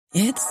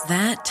It's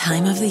that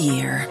time of the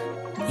year.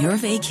 Your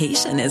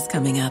vacation is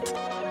coming up.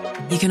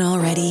 You can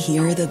already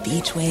hear the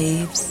beach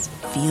waves,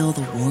 feel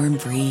the warm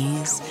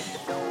breeze,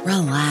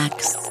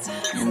 relax,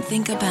 and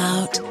think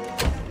about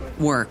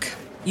work.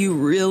 You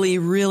really,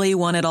 really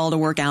want it all to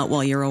work out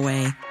while you're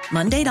away.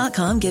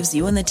 Monday.com gives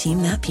you and the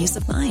team that peace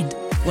of mind.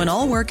 When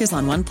all work is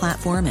on one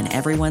platform and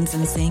everyone's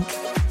in sync,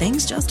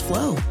 things just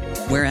flow.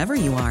 Wherever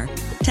you are,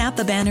 tap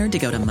the banner to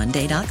go to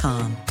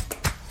Monday.com.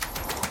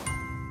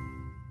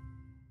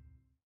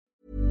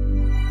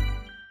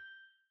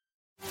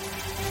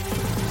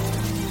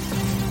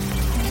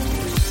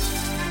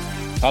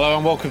 Hello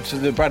and welcome to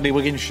the Bradley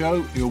Wiggins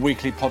Show, your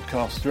weekly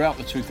podcast throughout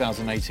the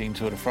 2018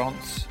 Tour de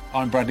France.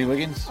 I'm Bradley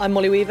Wiggins. I'm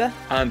Molly Weaver.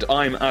 And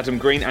I'm Adam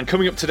Green. And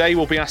coming up today,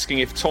 we'll be asking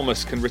if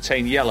Thomas can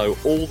retain yellow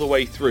all the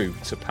way through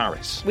to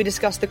Paris. We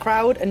discuss the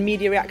crowd and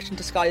media reaction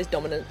to Sky's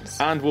dominance.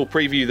 And we'll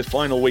preview the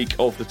final week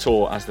of the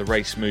Tour as the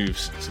race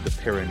moves to the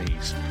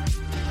Pyrenees.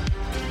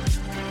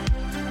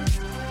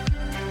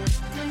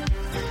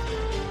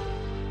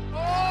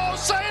 Oh,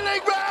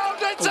 sailing round!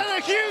 It's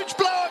a huge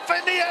blow-up for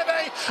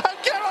Nieve, and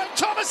Geraint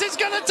Thomas is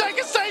going to take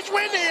a stage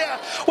win here.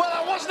 Well,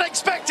 I wasn't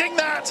expecting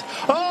that.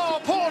 Oh,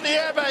 poor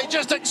Nieve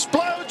just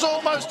explodes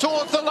almost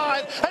towards the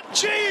line, and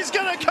G is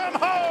going to come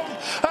home,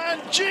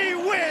 and gee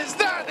whiz,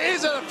 that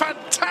is a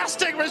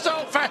fantastic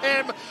result for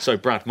him. So,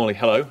 Brad, Molly,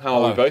 hello.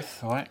 How are we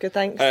both? All right. Good,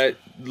 thanks.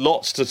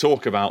 Lots to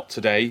talk about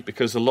today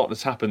because a lot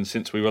has happened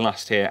since we were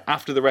last here.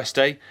 After the rest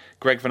day,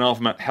 Greg Van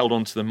Avermaet held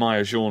on to the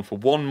Maillot Jaune for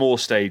one more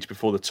stage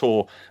before the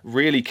Tour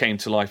really came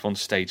to life on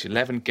stage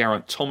 11.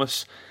 Geraint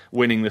Thomas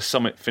winning the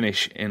summit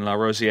finish in La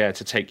Rosière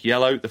to take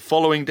yellow. The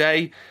following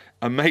day,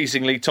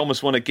 amazingly,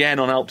 Thomas won again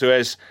on Alpe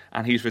d'Huez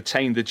and he's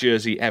retained the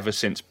jersey ever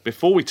since.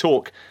 Before we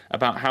talk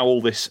about how all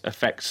this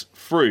affects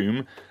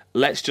Froome,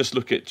 let's just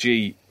look at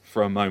G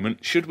for a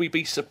moment. Should we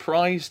be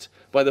surprised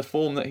by the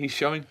form that he's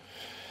showing?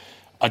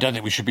 I don't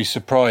think we should be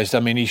surprised. I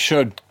mean,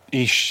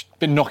 he's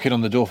been knocking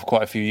on the door for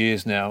quite a few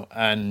years now,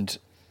 and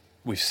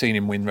we've seen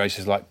him win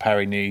races like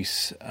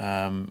Paris-Nice.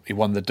 He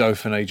won the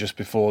Dauphiné just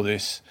before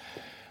this,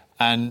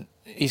 and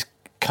he's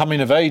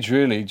coming of age,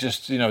 really,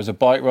 just, as a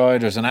bike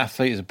rider, as an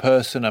athlete, as a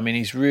person. I mean,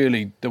 he's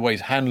really, the way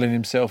he's handling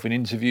himself in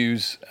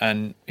interviews,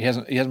 and he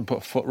hasn't put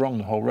a foot wrong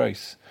the whole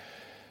race.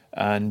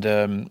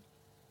 And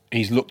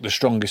he's looked the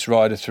strongest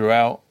rider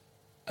throughout,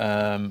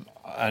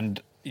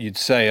 and you'd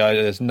say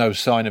there's no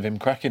sign of him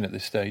cracking at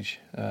this stage.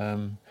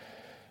 And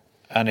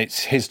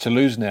it's his to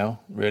lose now,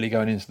 really,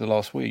 going into the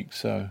last week.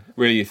 So,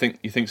 really, you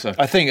think so?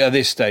 I think at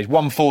this stage,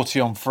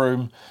 140 on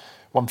Froome,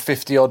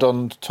 150 odd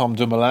on Tom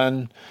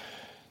Dumoulin.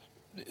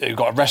 We've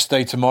got a rest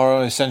day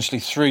tomorrow, essentially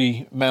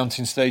 3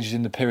 mountain stages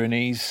in the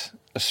Pyrenees,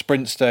 a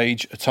sprint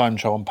stage, a time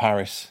trial in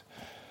Paris.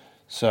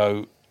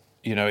 So,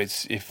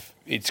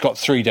 it's got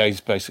 3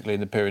 days basically in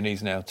the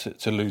Pyrenees now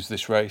to lose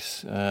this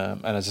race.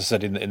 And as I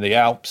said, in the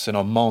Alps and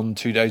on Mons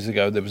 2 days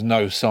ago, there was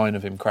no sign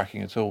of him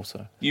cracking at all.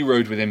 So you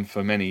rode with him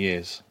for many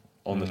years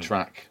on the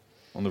track,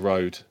 on the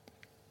road.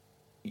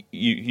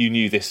 You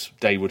knew this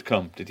day would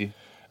come, did you?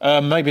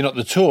 Maybe not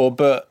the Tour,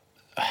 but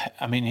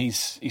I mean,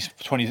 he's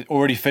 20,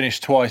 already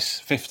finished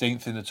twice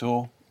 15th in the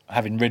Tour,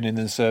 having ridden in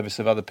the service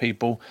of other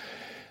people.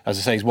 As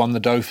I say, he's won the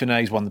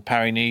Dauphiné, he's won the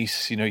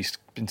Paris-Nice. He's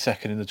been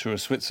second in the Tour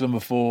of Switzerland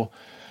before.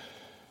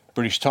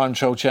 British time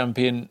trial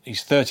champion.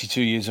 He's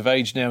 32 years of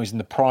age now. He's in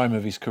the prime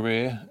of his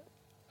career,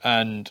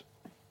 and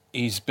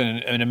he's been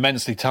an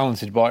immensely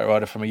talented bike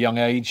rider from a young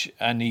age,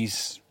 and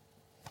he's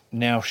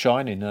now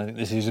shining. I think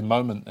this is his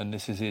moment, and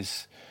this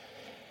is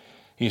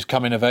he's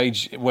coming of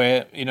age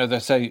where, they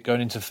say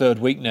going into third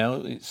week now,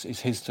 it's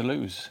his to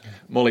lose.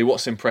 Molly,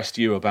 what's impressed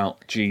you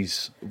about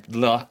G's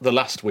the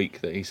last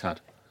week that he's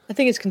had? I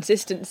think it's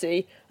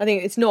consistency. I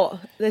think it's not...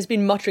 There's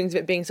been mutterings of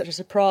it being such a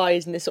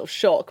surprise and this sort of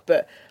shock,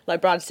 but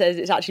like Brad says,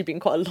 it's actually been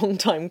quite a long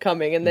time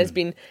coming, and there's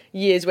been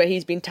years where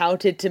he's been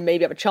touted to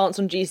maybe have a chance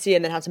on GC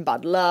and then had some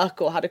bad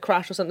luck or had a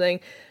crash or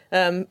something.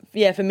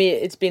 For me,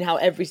 it's been how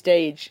every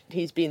stage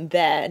he's been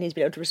there and he's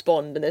been able to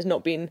respond, and there's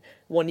not been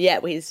one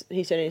yet where he's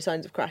shown any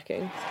signs of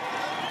cracking.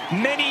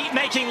 Many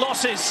making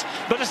losses,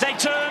 but as they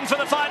turn for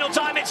the final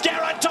time, it's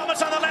Geraint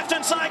Thomas on the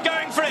left-hand side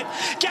going for it.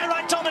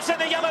 Geraint Thomas in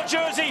the yellow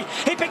jersey.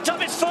 He picked up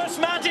his first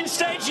mountain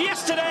stage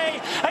yesterday,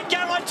 and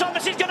Geraint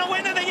Thomas is going to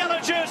win in the yellow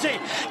jersey.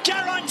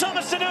 Geraint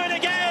Thomas to do it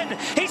again.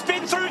 He's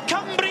been through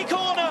Cumbry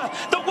Corner.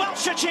 The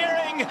Welsh are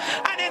cheering,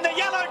 and in the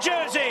yellow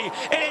jersey,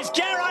 it is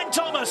Geraint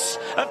Thomas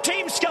of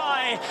Team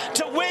Sky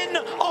to win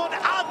on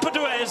Alpe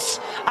d'Huez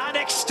and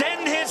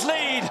extend his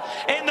lead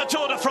in the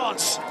Tour de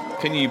France.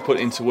 Can you put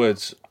into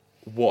words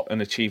what an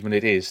achievement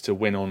it is to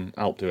win on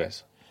Alpe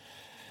d'Huez?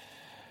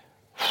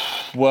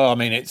 Well, I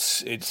mean,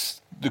 it's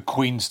the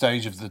Queen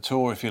stage of the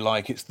Tour, if you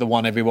like. It's the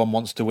one everyone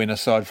wants to win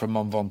aside from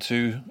Mont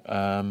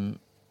Ventoux.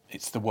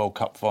 It's the World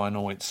Cup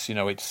final. It's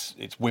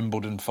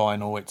Wimbledon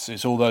final.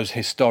 It's all those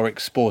historic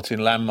sporting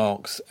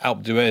landmarks.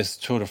 Alpe d'Huez,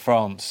 Tour de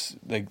France.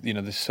 They're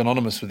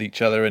synonymous with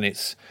each other, and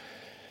it's,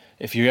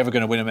 if you're ever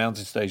going to win a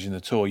mountain stage in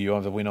the Tour, you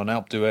either win on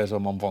Alpe d'Huez or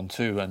Mont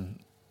Ventoux, and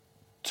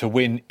to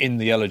win in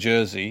the yellow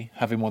jersey,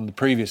 having won the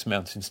previous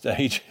mountain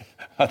stage.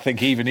 I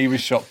think even he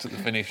was shocked at the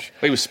finish.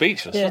 He was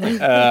speechless, Yeah.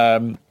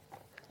 wasn't he?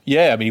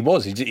 Yeah, I mean, he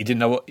was. He didn't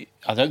know what.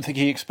 I don't think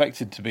he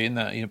expected to be in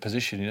that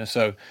position.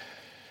 So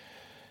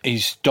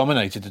he's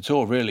dominated the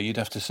Tour, really. You'd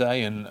have to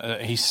say, and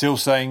he's still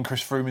saying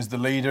Chris Froome is the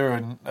leader,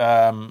 and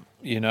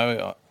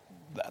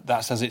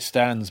that's as it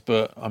stands.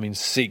 But I mean,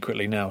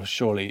 secretly now,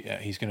 surely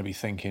he's going to be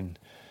thinking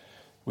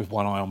with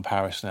one eye on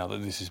Paris now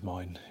that this is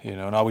mine.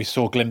 And we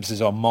saw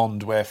glimpses on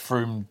Mond where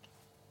Froome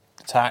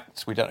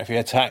attacked. We don't know if he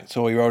attacked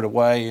or he rode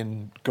away,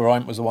 and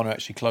Geraint was the one who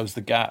actually closed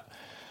the gap.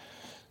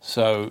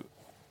 So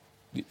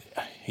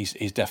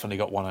he's definitely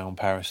got one eye on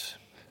Paris.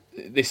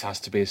 This has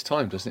to be his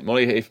time, doesn't it,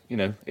 Molly?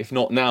 If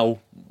not now,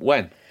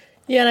 when?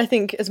 Yeah, and I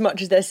think as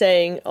much as they're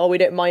saying, "Oh, we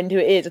don't mind who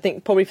it is," I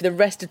think probably for the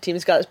rest of Team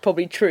Sky that's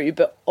probably true.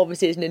 But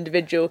obviously, as an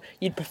individual,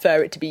 you'd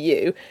prefer it to be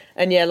you.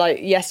 And yeah, like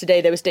yesterday,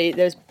 there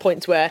was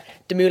points where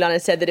Dumoulin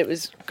had said that it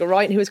was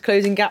Geraint who was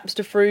closing gaps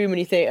to Froome, and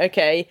you think,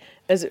 okay,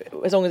 as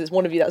long as it's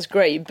one of you, that's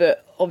great.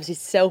 But obviously,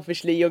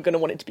 selfishly, you're going to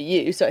want it to be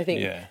you. So I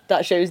think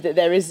that shows that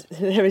there is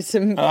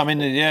some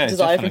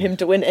desire from him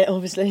to win it.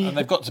 Obviously, and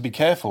they've got to be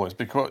careful. It's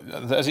because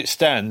as it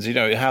stands,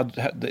 how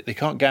they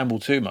can't gamble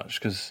too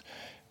much because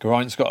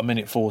Geraint's got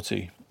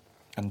 1:40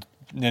 and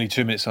nearly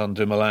 2 minutes on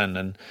Dumoulin,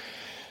 and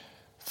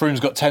Froome's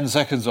got 10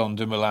 seconds on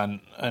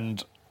Dumoulin,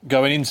 and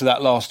going into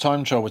that last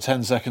time trial with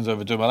 10 seconds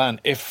over Dumoulin,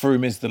 if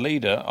Froome is the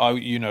leader,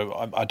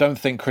 I don't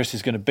think Chris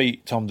is going to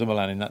beat Tom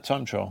Dumoulin in that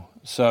time trial.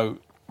 So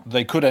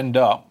they could end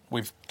up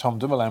with Tom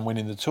Dumoulin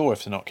winning the Tour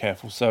if they're not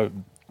careful. So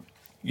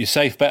your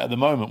safe bet at the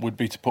moment would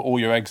be to put all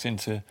your eggs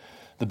into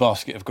the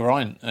basket of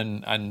Geraint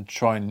and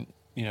try and,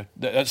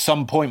 at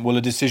some point will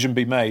a decision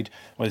be made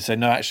where they say,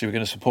 no, actually we're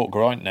going to support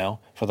Geraint now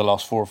for the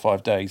last 4 or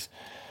 5 days,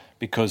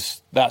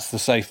 because that's the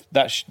safe.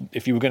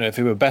 If you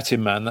were a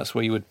betting man, that's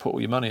where you would put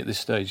all your money at this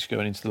stage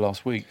going into the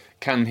last week.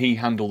 Can he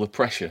handle the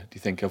pressure, do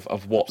you think, of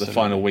what Absolutely. The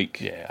final week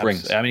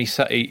brings?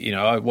 Absolutely. I mean,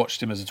 I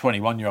watched him as a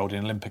 21-year-old in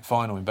an Olympic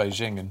final in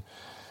Beijing, and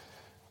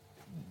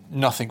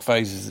nothing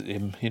phases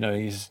him.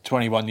 He's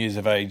 21 years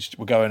of age.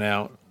 We're going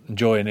out,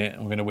 enjoying it,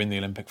 and we're going to win the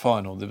Olympic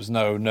final. There was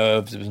no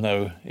nerves.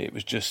 It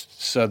was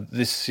just so.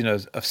 This,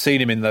 I've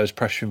seen him in those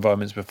pressure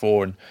environments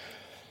before, and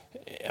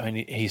I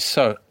mean, he's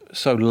so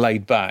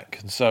laid back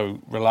and so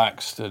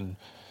relaxed, and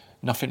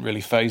nothing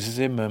really phases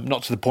him.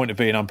 Not to the point of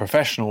being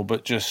unprofessional,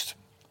 but just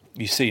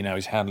you see now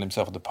he's handling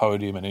himself at the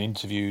podium and in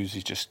interviews.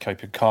 He's just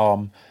keeping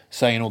calm,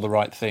 saying all the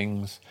right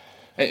things.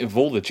 Of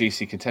all the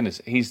GC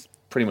contenders, he's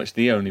pretty much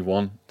the only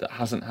one that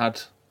hasn't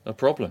had a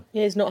problem.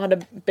 Yeah, he's not had a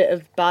bit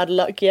of bad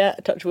luck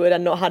yet, touch wood,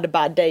 and not had a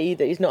bad day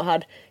either. He's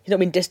not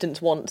been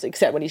distanced once,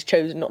 except when he's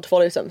chosen not to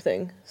follow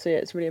something. So yeah,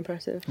 it's really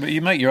impressive. But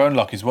you make your own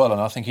luck as well, and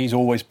I think he's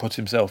always put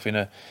himself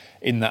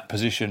in that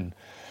position.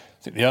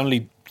 I think the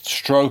only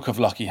stroke of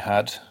luck he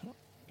had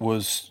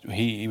was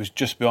he was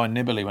just behind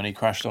Nibali when he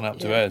crashed on Alpe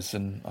d'Huez,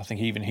 and I think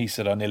even he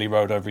said I nearly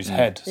rode over his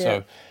head. Yeah.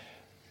 So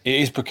it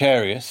is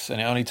precarious, and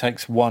it only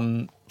takes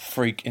one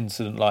freak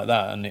incident like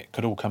that and it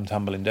could all come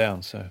tumbling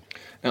down. So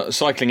now,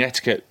 cycling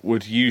etiquette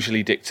would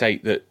usually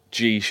dictate that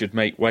G should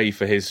make way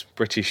for his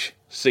British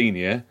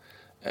senior.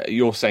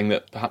 You're saying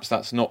that perhaps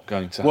that's not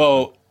going to happen.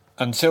 Well,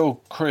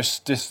 until Chris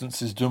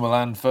distances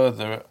Dumoulin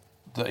further,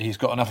 that he's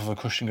got enough of a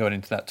cushion going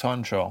into that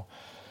time trial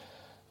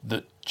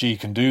that G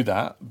can do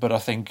that. But I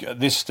think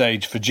at this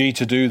stage, for G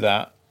to do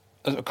that,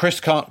 Chris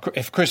can't.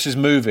 If Chris is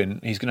moving,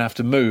 he's going to have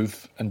to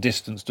move and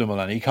distance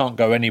Dumoulin. He can't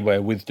go anywhere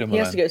with Dumoulin.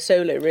 He has to go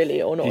solo,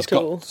 really, or not at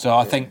all. So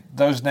I think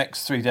those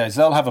next 3 days,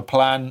 they'll have a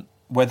plan,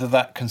 whether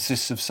that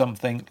consists of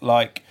something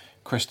like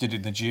Chris did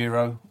in the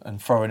Giro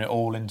and throwing it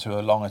all into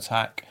a long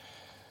attack,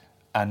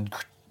 and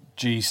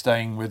G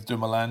staying with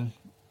Dumoulin.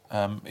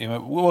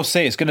 We'll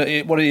see.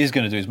 What it is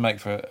going to do is make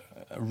for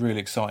a really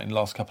exciting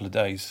last couple of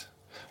days.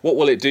 What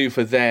will it do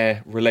for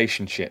their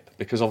relationship?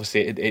 Because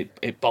obviously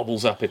it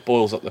bubbles up, it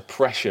boils up the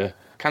pressure.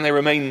 Can they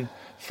remain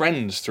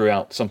friends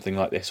throughout something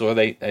like this? Or are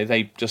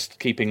they just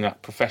keeping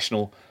that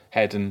professional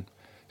head and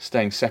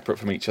staying separate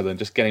from each other and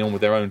just getting on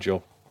with their own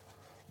job?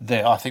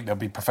 I think they'll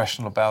be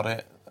professional about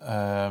it.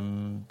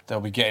 They'll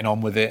be getting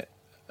on with it.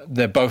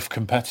 They're both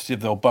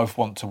competitive. They'll both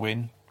want to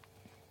win.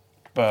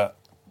 But,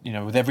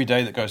 with every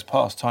day that goes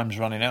past, time's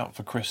running out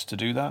for Chris to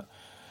do that.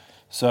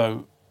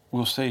 So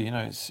we'll see.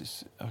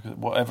 It's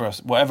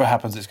whatever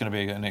happens, it's going to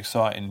be an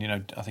exciting.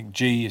 I think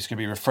G is going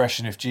to be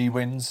refreshing if G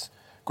wins.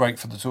 Great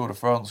for the Tour de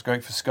France.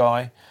 Great for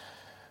Sky.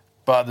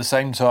 But at the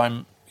same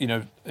time,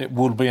 it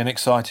will be an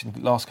exciting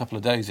last couple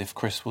of days if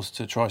Chris was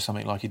to try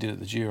something like he did at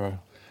the Giro.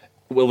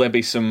 Will there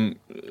be some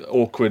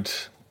awkward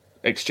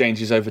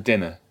exchanges over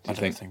dinner? I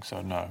don't think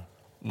so. No.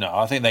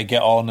 I think they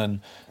get on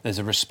and there's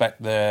a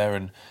respect there,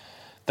 and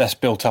that's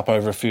built up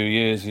over a few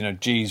years.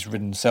 G's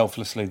ridden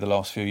selflessly the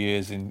last few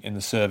years in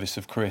the service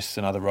of Chris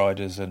and other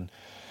riders, and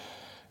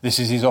this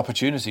is his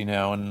opportunity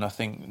now, and I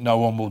think no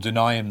one will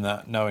deny him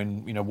that,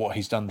 knowing what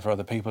he's done for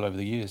other people over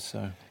the years.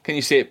 So, can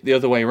you see it the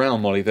other way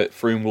around, Molly, that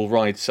Froome will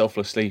ride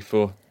selflessly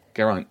for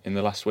Geraint in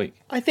the last week?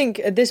 I think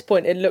at this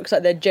point it looks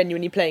like they're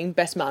genuinely playing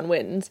best man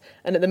wins,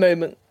 and at the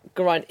moment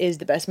Geraint is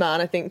the best man.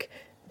 I think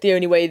the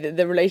only way that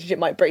the relationship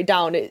might break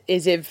down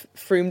is if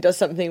Froome does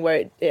something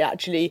where it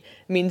actually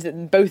means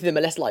that both of them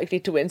are less likely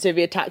to win. So if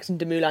he attacks and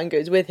Dumoulin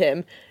goes with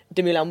him,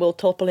 Dumoulin will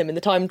topple him in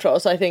the time trial.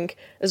 So I think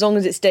as long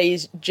as it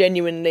stays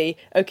genuinely,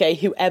 okay,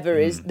 whoever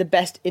is the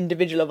best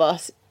individual of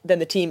us, then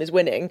the team is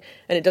winning,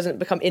 and it doesn't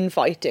become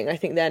infighting, I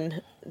think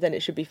then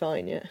it should be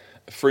fine, yeah.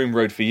 Froome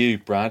rode for you,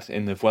 Brad,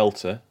 in the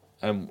Vuelta.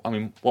 I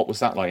mean, what was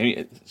that like? I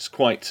mean, it's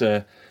quite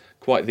the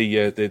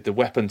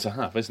weapon to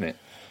have, isn't it?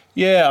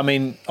 Yeah, I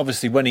mean,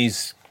 obviously when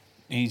he's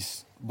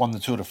won the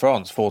Tour de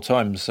France 4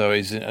 times, so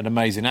he's an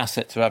amazing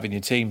asset to have in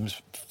your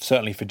teams,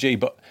 certainly for G.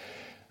 But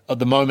at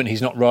the moment,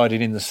 he's not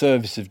riding in the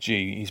service of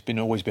G. He's been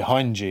always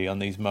behind G on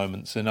these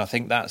moments, and I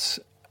think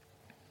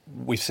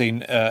we've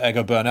seen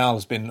Ego Bernal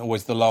has been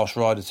always the last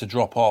rider to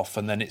drop off,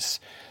 and then it's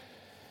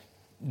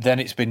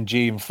been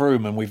G and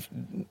Froome,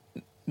 and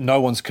no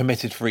one's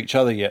committed for each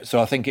other yet. So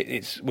I think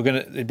it'd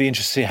be interesting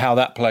to see how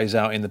that plays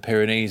out in the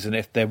Pyrenees, and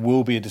if there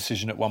will be a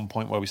decision at one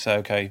point where we say,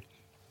 okay,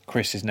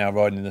 Chris is now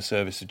riding in the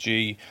service of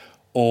G,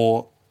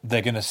 or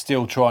they're going to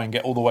still try and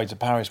get all the way to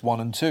Paris 1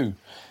 and 2,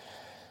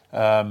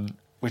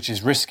 which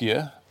is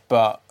riskier.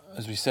 But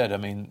as we said, I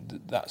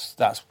mean, that's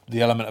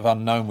the element of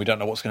unknown. We don't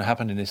know what's going to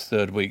happen in this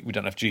third week. We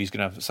don't know if G's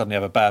going to suddenly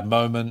have a bad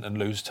moment and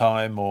lose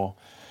time, or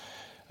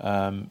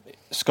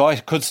Sky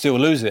could still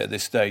lose it at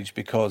this stage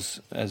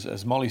because,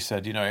 as Molly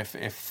said, you know, if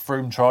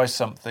Froome tries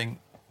something,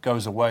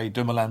 goes away,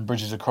 Dumoulin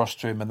bridges across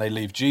to him, and they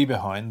leave G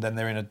behind, then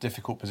they're in a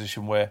difficult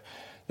position where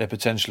they're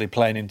potentially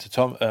playing into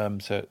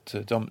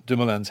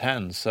Dumoulin's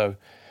hands. So,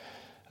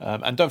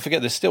 and don't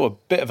forget, there's still a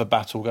bit of a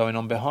battle going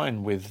on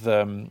behind with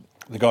the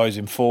guys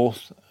in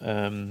fourth,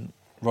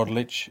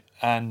 Roglic,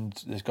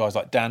 and there's guys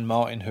like Dan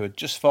Martin who are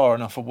just far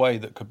enough away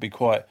that could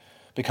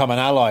become an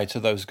ally to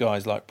those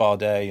guys like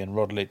Bardet and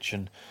Roglic.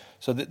 And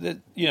so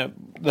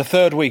the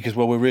third week is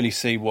where we really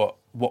see what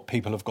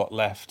people have got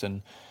left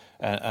and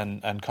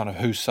kind of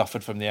who's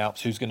suffered from the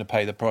Alps, who's going to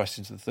pay the price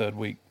into the third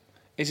week.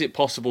 Is it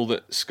possible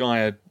that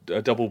Sky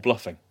are double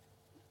bluffing?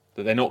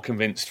 That they're not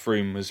convinced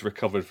Froome has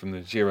recovered from the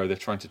Giro, they're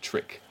trying to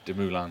trick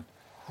Dumoulin?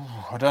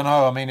 I don't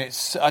know. I mean,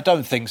 I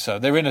don't think so.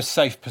 They're in a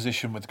safe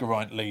position with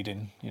Geraint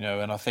leading, you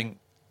know, and I think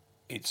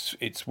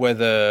it's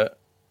whether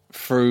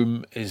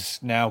Froome is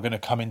now going to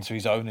come into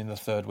his own in the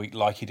third week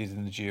like he did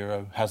in the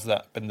Giro. Has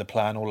that been the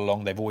plan all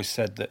along? They've always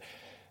said that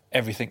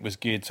everything was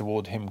geared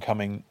toward him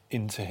coming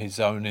into his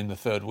own in the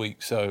third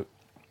week. So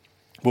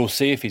we'll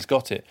see if he's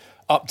got it.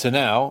 Up to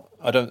now,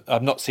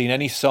 I've not seen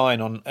any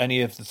sign on any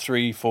of the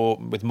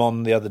 3-4 with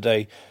Mon the other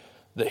day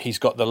that he's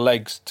got the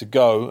legs to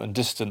go and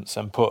distance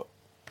and put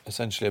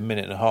essentially a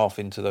minute and a half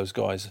into those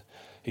guys.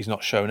 He's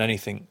not shown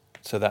anything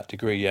to that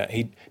degree yet.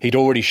 He'd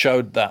already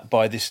showed that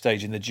by this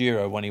stage in the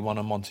Giro when he won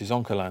on Monte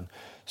Zoncolan.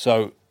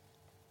 So,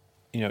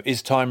 you know,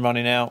 is time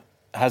running out?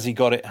 Has he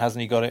got it?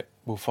 Hasn't he got it?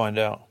 We'll find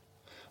out.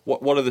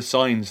 What are the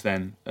signs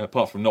then,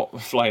 apart from not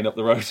flying up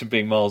the road and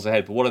being miles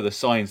ahead, but what are the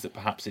signs that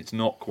perhaps it's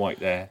not quite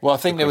there? Well, I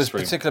think there was a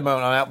particular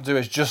moment on Alpe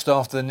d'Huez just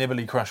after the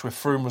Nibali crash where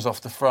Froome was off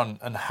the front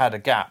and had a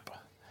gap.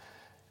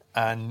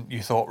 And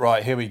you thought,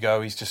 right, here we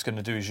go, he's just going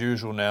to do his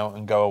usual now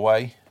and go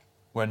away.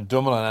 When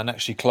Dumoulin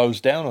actually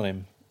closed down on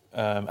him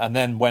and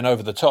then went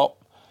over the top,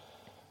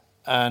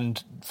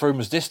 and Froome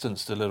was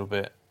distanced a little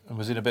bit and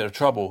was in a bit of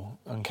trouble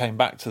and came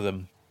back to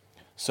them.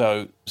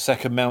 So,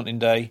 second mountain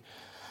day,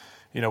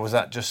 you know, was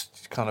that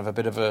just kind of a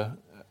bit of a,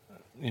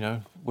 you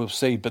know, we'll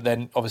see. But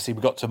then obviously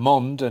we got to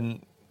Mond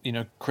and, you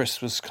know,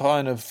 Chris was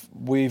kind of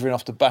weaving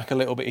off the back a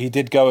little bit. He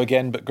did go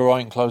again, but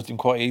Geraint closed him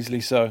quite easily.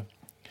 So,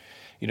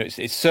 you know,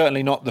 it's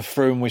certainly not the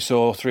Froome we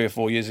saw 3 or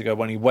 4 years ago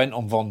when he went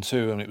on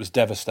Ventoux and it was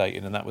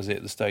devastating and that was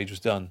it, the stage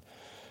was done.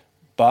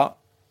 But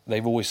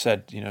they've always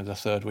said, you know, the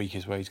third week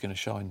is where he's going to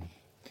shine.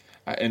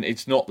 And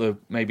it's not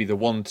maybe the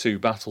 1-2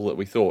 battle that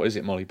we thought, is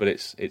it, Molly? But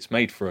it's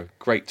made for a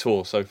great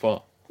tour so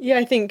far. Yeah,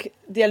 I think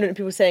the element of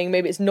people saying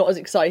maybe it's not as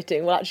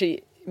exciting. Well,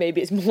 actually, maybe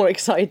it's more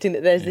exciting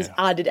that there's this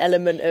added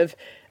element of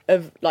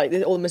like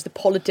almost the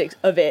politics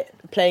of it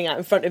playing out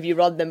in front of you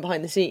rather than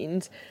behind the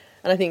scenes.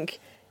 And I think,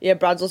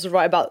 Brad's also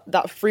right about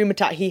that Froome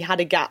attack. He had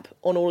a gap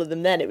on all of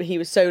them then. He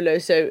was solo,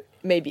 so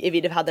maybe if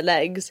he'd have had the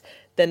legs,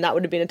 then that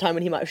would have been a time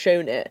when he might have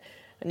shown it.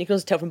 And you can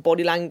also tell from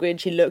body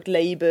language, he looked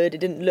laboured. It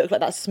didn't look like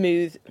that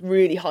smooth,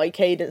 really high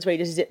cadence where he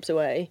just zips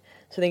away.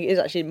 So I think it is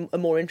actually a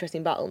more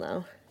interesting battle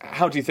now.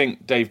 How do you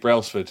think Dave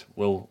Brailsford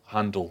will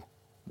handle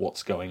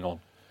what's going on?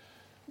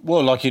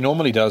 Well, like he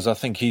normally does, I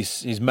think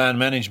his man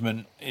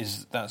management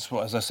that's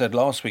what, as I said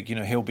last week, you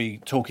know, he'll be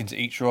talking to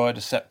each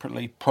rider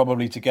separately,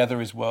 probably together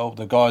as well.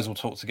 The guys will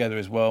talk together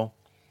as well.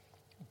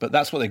 But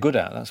that's what they're good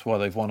at. That's why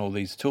they've won all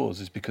these tours,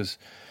 is because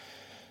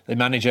they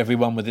manage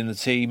everyone within the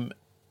team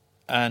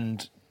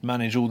and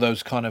manage all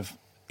those kind of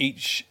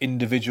each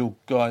individual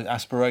guy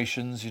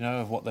aspirations, you know,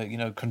 of what they, you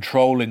know,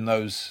 controlling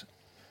those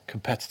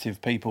competitive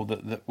people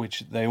that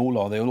which they all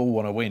are. They all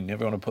want to win.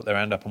 Everyone will put their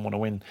hand up and want to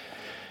win.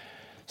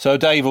 So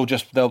Dave will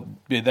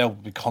they'll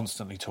be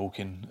constantly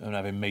talking and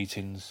having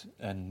meetings,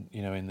 and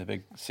in the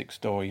big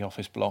 6-story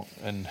office block,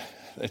 and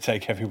they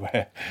take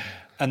everywhere,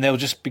 and they'll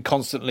just be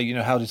constantly,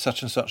 how did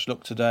such and such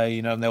look today,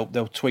 and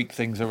they'll tweak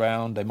things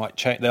around. They might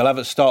change. They'll have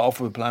it start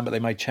off with a plan, but they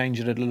may change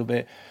it a little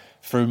bit.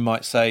 Froome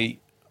might say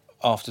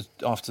after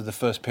the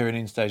first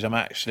Pyrenean stage,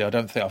 I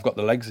don't think I've got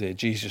the legs here.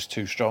 G's just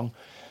too strong.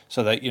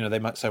 So they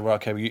might say, well,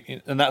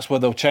 okay, and that's where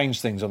they'll change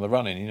things on the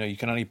running. You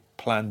can only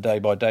plan day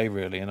by day,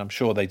 really, and I'm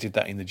sure they did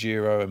that in the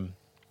Giro.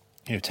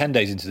 And 10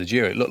 days into the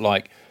Giro, it looked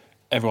like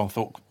everyone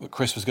thought that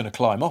Chris was going to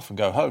climb off and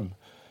go home,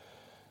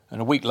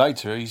 and a week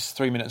later, he's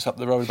 3 minutes up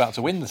the road about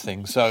to win the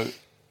thing. So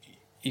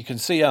you can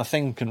see how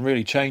things can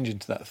really change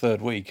into that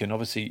third week, and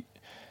obviously,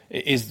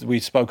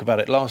 we spoke about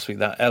it last week,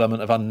 that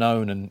element of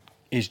unknown, and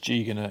is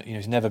G going to?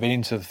 He's never been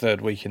into the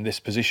third week in this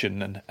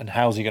position, and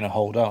how's he going to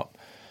hold up?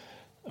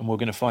 And we're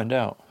going to find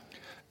out.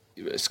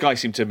 Sky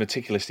seem to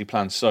meticulously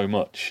plan so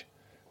much,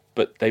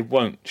 but they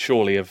won't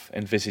surely have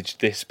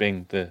envisaged this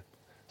being the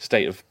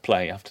state of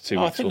play after 2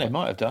 weeks. I think they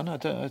might have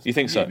done. You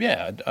think so?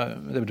 Yeah,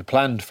 they would have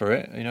planned for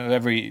it.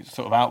 Every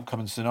sort of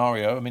outcome and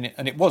scenario. I mean,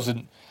 and it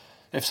wasn't.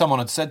 If someone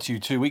had said to you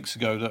 2 weeks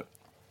ago that,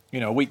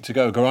 a week to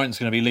go, Geraint's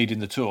going to be leading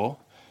the Tour,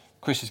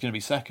 Chris is going to be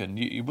second,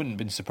 you wouldn't have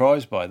been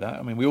surprised by that.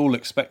 I mean, we all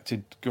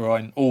expected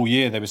Geraint all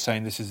year. They were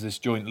saying this is this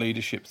joint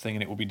leadership thing,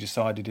 and it will be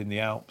decided in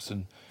the Alps,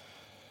 and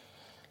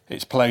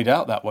it's played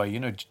out that way.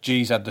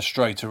 G's had the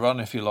straighter run,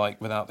 if you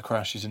like, without the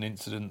crashes and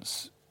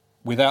incidents.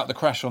 Without the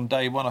crash on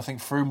day one, I think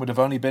Froome would have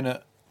only been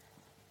at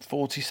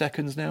 40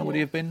 seconds now, would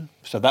he have been?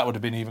 So that would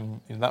have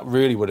been that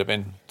really would have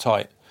been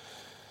tight.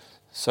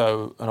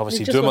 So, and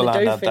obviously Dumoulin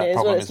had that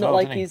problem as well,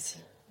 didn't he?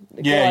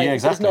 Exactly.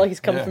 Exactly. It's not like he's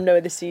come from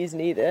nowhere this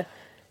season either.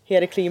 He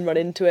had a clean run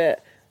into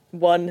it,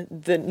 won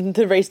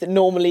the race that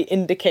normally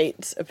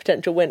indicates a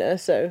potential winner,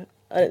 so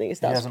I don't think it's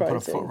that surprising. He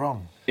hasn't put a foot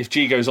wrong. If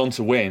G goes on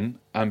to win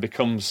and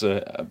becomes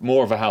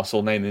more of a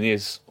household name than he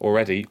is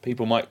already,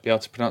 people might be able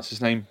to pronounce his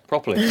name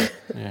properly.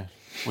 Yeah,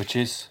 which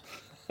is?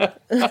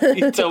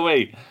 You tell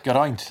me.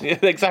 Geraint. Yeah,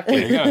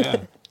 exactly. There you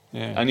go,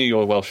 yeah. I knew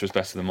your Welsh was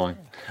better than mine.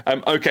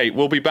 OK,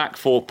 we'll be back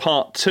for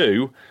part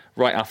 2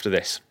 right after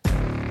this.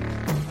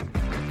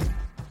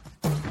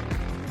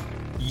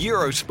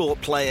 Eurosport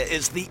Player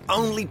is the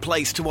only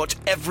place to watch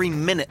every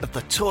minute of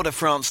the Tour de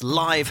France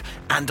live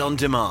and on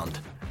demand.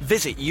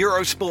 Visit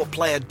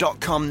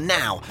Eurosportplayer.com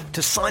now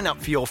to sign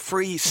up for your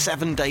free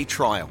 7-day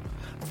trial.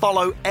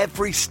 Follow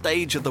every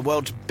stage of the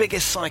world's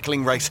biggest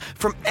cycling race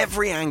from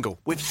every angle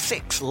with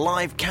 6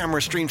 live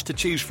camera streams to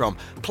choose from,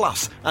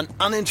 plus an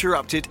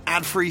uninterrupted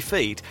ad-free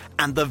feed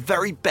and the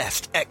very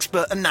best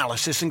expert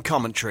analysis and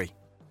commentary.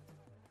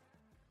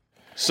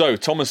 So,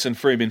 Thomas and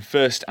Froome in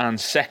first and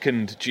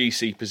second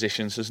GC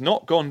positions has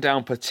not gone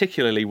down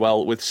particularly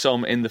well with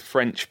some in the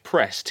French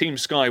press. Team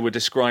Sky were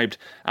described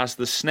as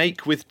the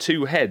snake with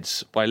 2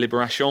 heads by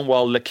Libération,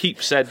 while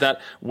L'Équipe said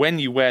that when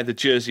you wear the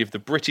jersey of the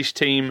British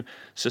team,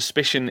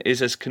 suspicion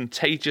is as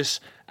contagious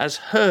as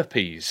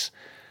herpes.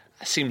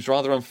 That seems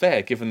rather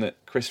unfair, given that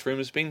Chris Froome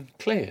has been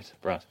cleared,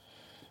 Brad.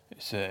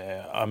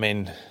 I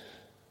think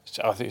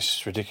it's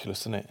just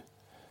ridiculous, isn't it?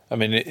 I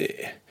mean,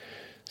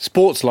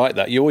 sports like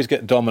that, you always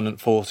get dominant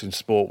force in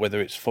sport,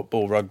 whether it's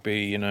football,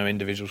 rugby,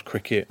 individuals,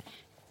 cricket.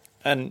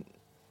 And,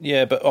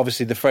 but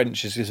obviously the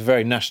French is a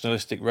very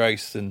nationalistic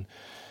race, and,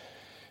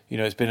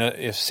 it's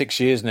been 6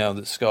 years now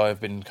that Sky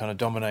have been kind of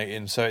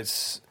dominating, so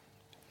it's,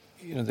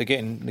 they're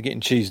getting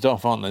cheesed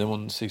off, aren't they? They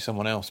want to see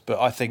someone else. But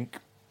I think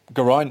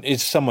Geraint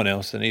is someone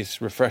else, and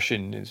he's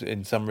refreshing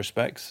in some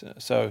respects.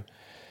 So,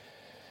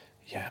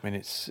 I mean,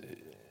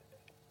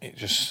 it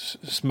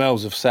just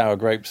smells of sour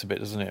grapes a bit,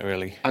 doesn't it,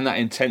 really? And that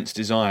intense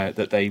desire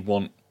that they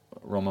want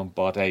Romain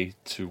Bardet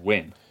to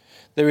win.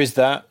 There is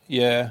that,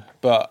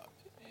 but,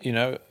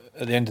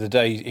 at the end of the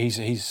day,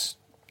 he's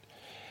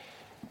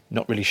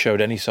not really showed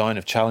any sign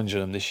of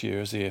challenging them this year,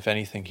 has he? If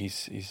anything,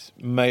 he's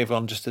may have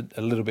gone just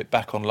a little bit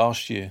back on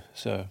last year.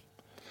 So,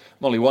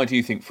 Molly, why do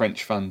you think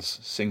French fans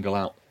single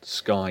out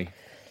Sky?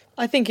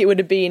 I think it would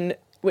have been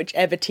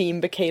whichever team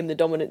became the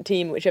dominant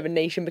team, whichever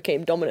nation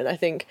became dominant. I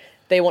think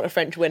they want a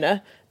French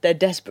winner. They're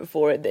desperate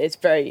for it. It's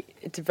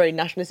a very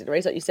nationalistic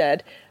race, like you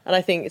said. And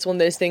I think it's one of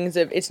those things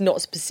of it's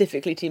not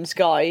specifically Team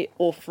Sky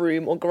or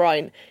Froome or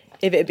Geraint.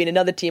 If it had been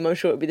another team, I'm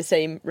sure it would be the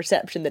same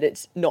reception that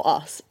it's not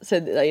us. So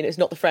that, it's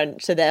not the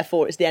French, so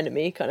therefore it's the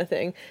enemy kind of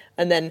thing.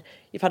 And then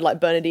you've had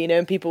like Bernardino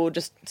and people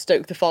just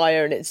stoke the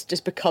fire, and it's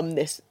just become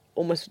this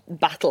almost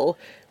battle,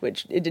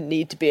 which it didn't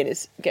need to be, and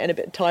it's getting a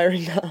bit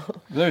tiring now.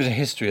 There is a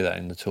history of that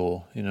in the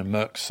Tour.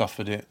 Merckx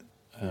suffered it.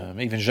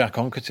 Even Jacques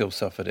Anquetil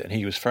suffered it, and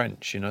he was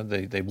French.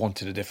 They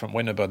wanted a different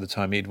winner by the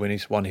time he'd won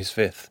his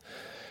 5th,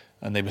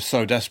 and they were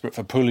so desperate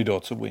for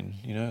Poulidor to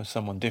win.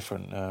 Someone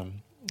different.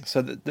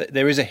 So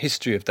there is a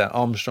history of that.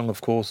 Armstrong,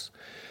 of course,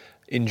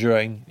 in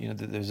Geraint.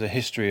 There's a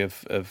history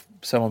of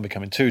someone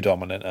becoming too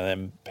dominant, and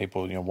then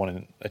people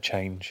wanting a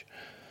change.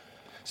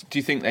 So do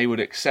you think they would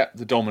accept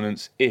the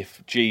dominance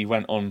if G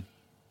went on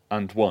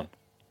and won?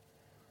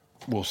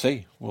 We'll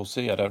see.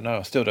 I don't know.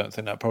 I still don't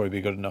think that'd probably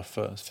be good enough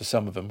for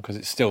some of them, because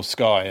it's still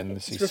Sky, and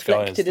this It's is Sky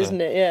reflected,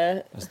 isn't it?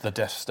 Yeah. as the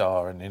Death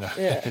Star, and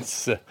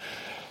it's.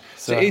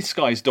 So is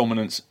Sky's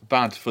dominance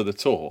bad for the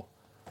Tour?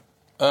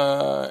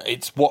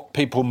 It's what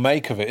people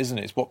make of it, isn't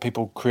it? It's what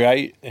people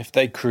create. If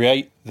they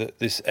create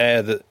this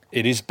air that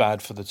it is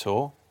bad for the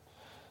Tour,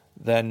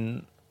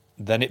 then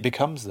it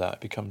becomes that. It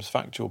becomes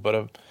factual.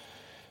 But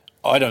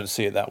I don't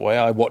see it that way.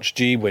 I watch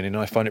G win and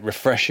I find it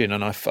refreshing,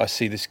 and I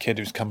see this kid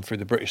who's come through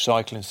the British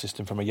cycling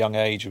system from a young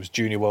age, who was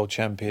junior world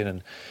champion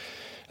and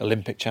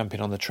Olympic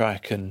champion on the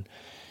track, and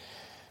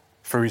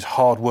through his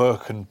hard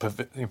work and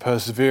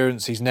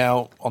perseverance, he's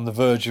now on the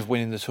verge of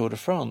winning the Tour de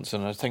France.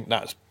 And I think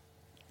that's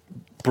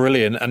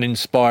brilliant and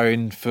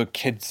inspiring for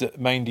kids at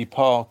Maindee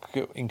Park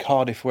in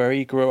Cardiff, where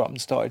he grew up and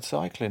started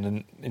cycling,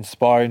 and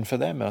inspiring for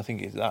them. And I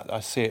think I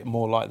see it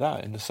more like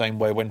that, in the same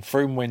way when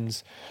Froome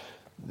wins,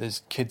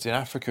 there's kids in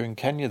Africa and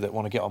Kenya that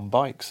want to get on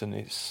bikes, and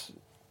it's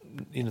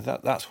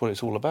that's what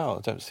it's all about.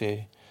 I don't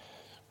see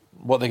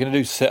what they're going to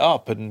do, sit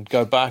up and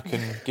go back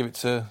and give it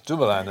to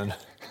Dumoulin. And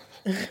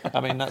I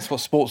mean, that's what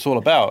sport's all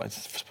about.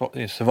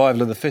 It's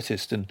survival of the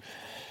fittest, and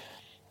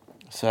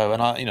so,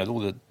 and all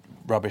the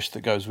rubbish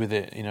that goes with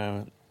it,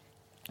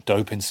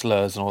 doping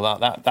slurs and all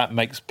that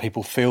makes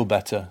people feel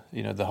better.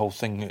 The whole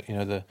thing,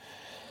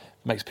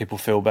 makes people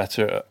feel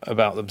better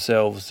about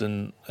themselves,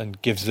 and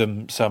gives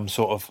them some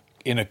sort of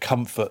inner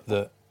comfort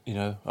that,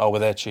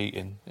 they're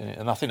cheating.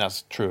 And I think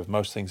that's true of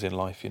most things in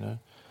life,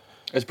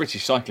 As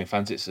British cycling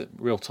fans, it's a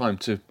real time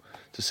to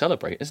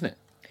celebrate, isn't it?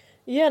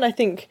 Yeah, and I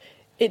think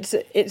it's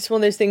one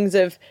of those things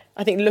of,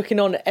 I think, looking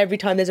on every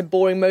time there's a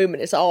boring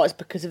moment, it's it's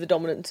because of the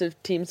dominance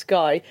of Team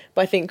Sky.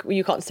 But I think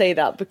you can't say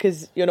that,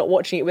 because you're not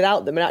watching it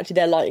without them, and actually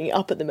they're lighting it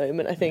up at the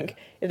moment. I think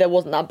if there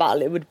wasn't that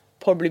battle, it would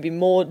probably be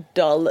more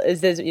dull,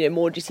 as there's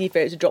more GC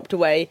favourites have dropped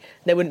away.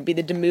 There wouldn't be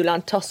the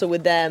Dumoulin tussle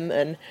with them,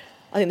 and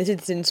I think this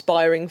is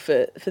inspiring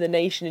for the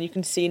nation. And you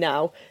can see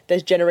now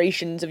there's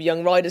generations of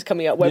young riders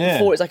coming up, where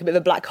before it's like a bit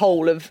of a black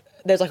hole of,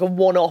 there's like a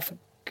one-off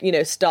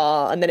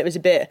star, and then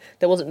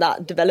there wasn't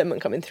that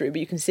development coming through, but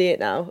you can see it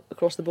now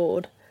across the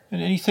board.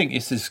 And you think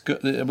it's this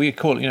good, we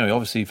call it,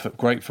 obviously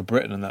great for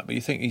Britain and that, but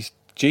you think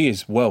G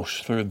is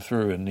Welsh through and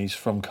through, and he's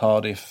from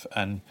Cardiff,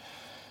 and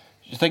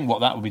you think what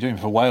that would be doing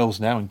for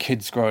Wales now, and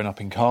kids growing up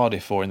in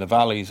Cardiff or in the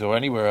valleys or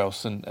anywhere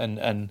else,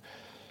 and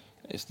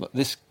it's like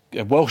this,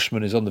 a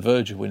Welshman is on the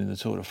verge of winning the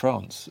Tour de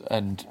France,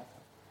 and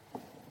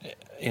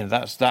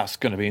that's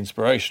going to be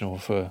inspirational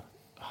for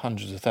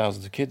hundreds of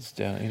thousands of kids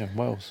down in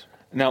Wales.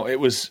 Now, it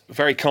was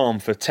very calm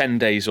for 10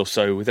 days or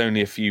so, with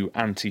only a few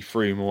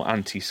anti-Froome or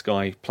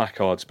anti-Sky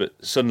placards, but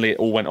suddenly it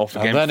all went off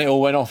again. And then it all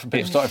went off and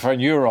people started throwing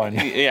urine.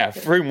 Yeah,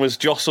 Froome was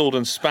jostled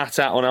and spat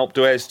at on Alpe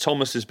d'Huez.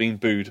 Thomas has been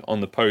booed on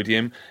the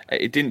podium.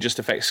 It didn't just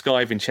affect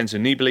Sky. Vincenzo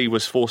Nibali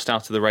was forced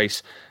out of the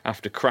race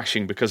after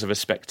crashing because of a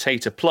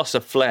spectator, plus a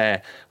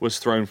flare was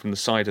thrown from the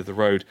side of the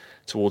road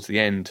towards the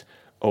end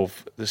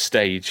of the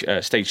stage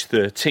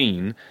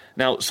 13.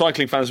 Now,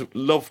 cycling fans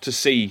love to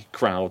see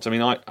crowds. I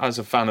mean, I, as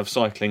a fan of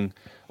cycling,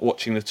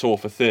 watching the Tour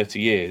for 30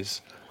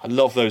 years, I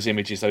love those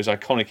images, those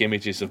iconic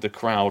images of the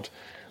crowd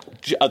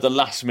at the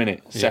last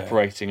minute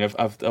separating,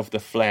 of the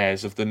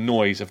flares, of the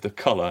noise, of the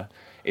colour.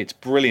 It's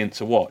brilliant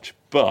to watch.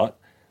 But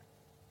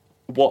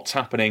what's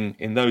happening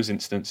in those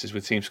instances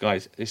with Team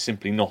Sky is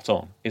simply not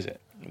on, is it?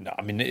 No,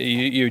 I mean,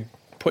 you're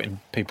putting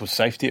people's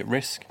safety at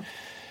risk.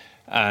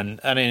 And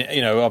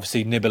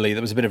obviously Nibali,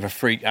 there was a bit of a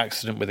freak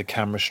accident with a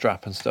camera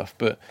strap and stuff,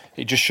 but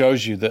it just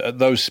shows you that at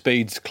those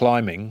speeds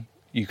climbing,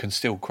 you can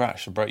still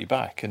crash and break your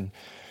back. And,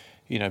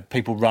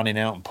 people running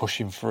out and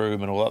pushing through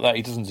him and all that,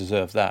 he doesn't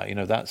deserve that.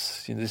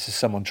 This is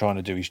someone trying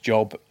to do his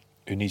job,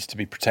 who needs to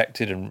be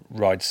protected and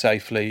ride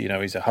safely.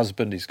 He's a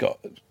husband, he's got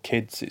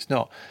kids. It's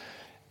not...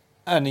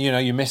 And,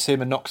 you miss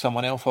him and knock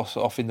someone else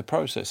off in the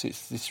process.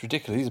 It's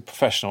ridiculous. These are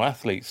professional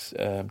athletes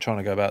trying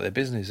to go about their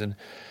business, and...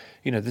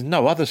 there's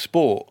no other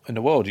sport in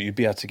the world you'd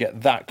be able to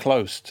get that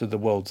close to the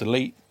world's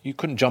elite. You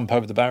couldn't jump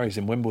over the barriers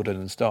in Wimbledon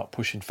and start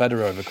pushing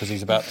Federer over because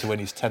he's about to win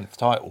his 10th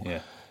title.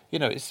 Yeah.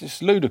 It's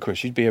just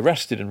ludicrous. You'd be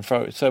arrested and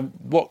thrown. So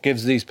what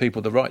gives these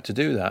people the right to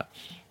do that?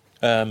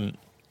 And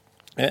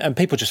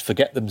people just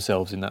forget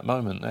themselves in that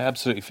moment. They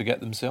absolutely forget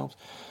themselves.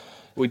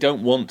 We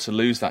don't want to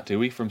lose that, do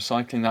we, from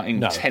cycling, that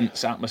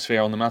intense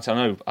atmosphere on the mountain?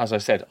 I know, as I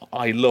said,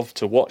 I love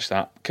to watch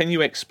that. Can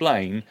you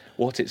explain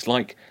what it's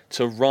like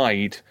to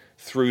ride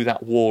through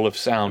that wall of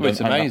sound and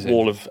that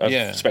wall of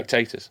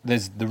spectators?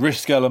 There's the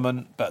risk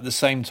element, but at the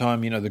same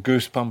time, the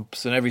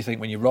goosebumps and everything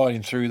when you're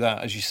riding through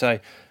that. As you say,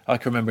 I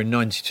can remember in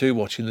 '92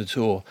 watching the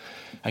Tour,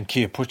 and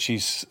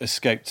Chiappucci's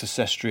escape to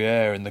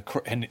Sestriere,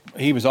 and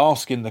he was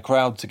asking the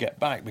crowd to get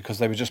back because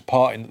they were just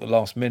parting at the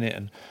last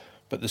minute.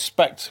 But the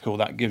spectacle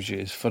that gives you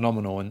is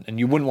phenomenal, and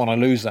you wouldn't want to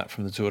lose that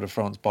from the Tour de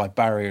France by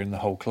barriering the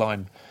whole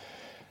climb.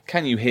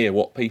 Can you hear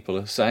what people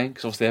are saying?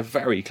 Because obviously they're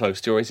very close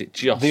to you, or is it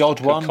just the odd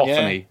cacophony?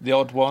 One? Yeah, the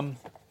odd one.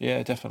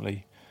 Yeah,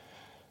 definitely.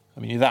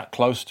 I mean, you're that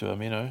close to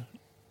them,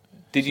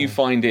 Did you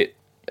find it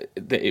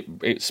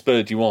it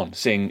spurred you on,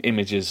 seeing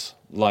images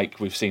like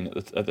we've seen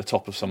at the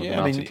top of some of the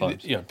mountain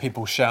climbs.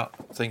 People shout.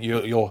 I think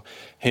you'll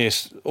hear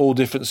all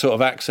different sort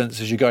of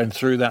accents as you're going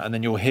through that, and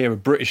then you'll hear a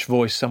British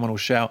voice. Someone will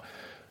shout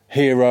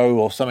 "hero"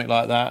 or something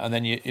like that, and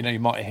then you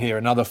might hear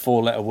another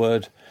 4-letter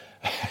word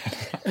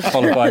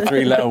followed by a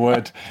 3-letter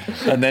word,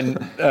 and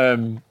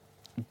then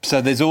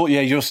so there's all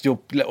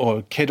or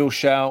a kid will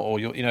shout, or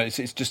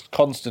it's just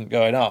constant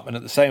going up, and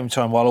at the same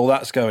time, while all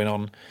that's going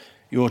on,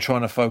 you're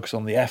trying to focus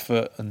on the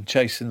effort and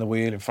chasing the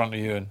wheel in front of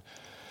you, and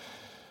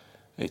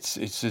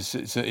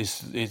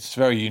it's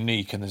very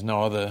unique, and there's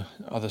no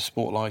other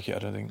sport like it, I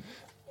don't think.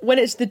 When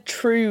it's the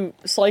true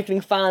cycling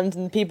fans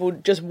and people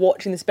just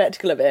watching the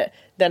spectacle of it,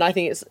 then I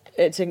think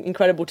it's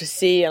incredible to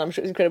see, and I'm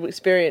sure it's an incredible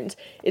experience.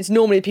 It's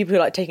normally people who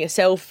are like taking a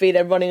selfie,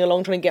 they're running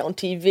along trying to get on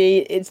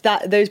TV. It's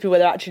those people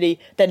where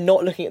they're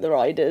not looking at the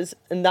riders,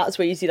 and that's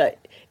where you see like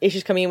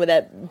issues coming in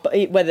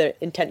whether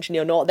intentionally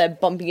or not, they're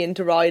bumping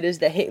into riders,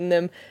 they're hitting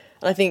them,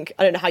 and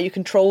I don't know how you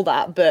control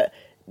that, but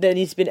there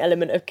needs to be an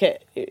element of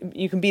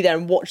you can be there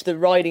and watch the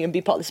riding and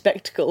be part of the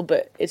spectacle,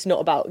 but it's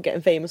not about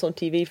getting famous on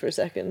TV for a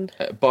second.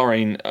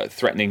 Bahrain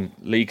threatening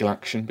legal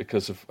action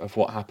because of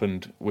what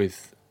happened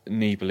with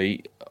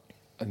Nibali,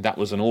 and that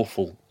was an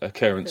awful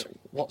occurrence.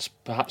 What's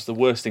perhaps the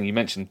worst thing? You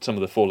mentioned some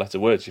of the 4-letter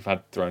words you've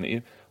had thrown at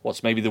you.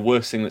 What's maybe the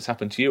worst thing that's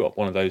happened to you up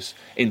one of those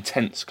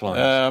intense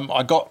climbs?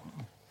 I got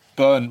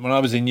burnt when I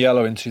was in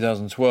Yellow in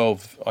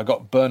 2012. I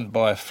got burnt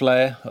by a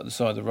flare at the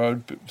side of the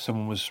road.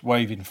 Someone was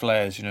waving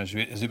flares, as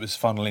it was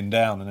funneling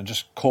down, and I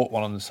just caught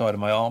one on the side of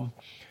my arm.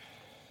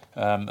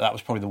 That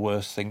was probably the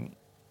worst thing.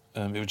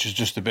 It was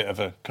just a bit of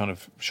a kind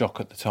of shock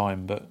at the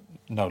time, but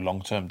no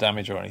long-term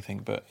damage or anything.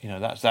 But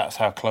that's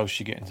how close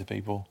you get into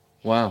people.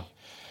 Wow,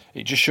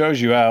 it just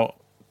shows you how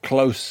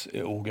close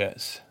it all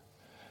gets,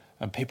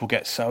 and people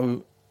get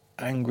so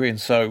angry and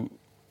so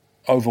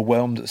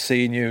overwhelmed at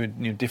seeing you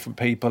and different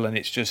people, and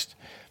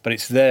but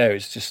it's there.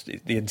 It's just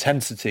the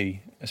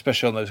intensity,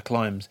 especially on those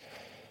climbs,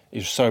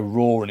 is so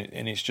raw,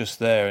 and it's just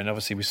there. And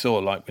obviously we saw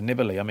it like with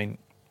Nibali. I mean,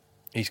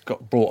 he's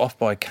got brought off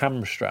by a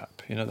camera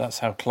strap. That's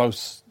how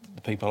close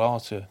the people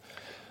are to.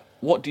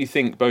 What do you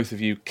think, both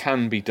of you,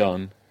 can be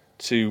done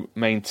to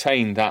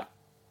maintain that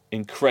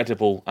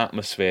incredible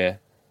atmosphere,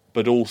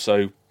 but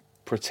also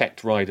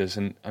protect riders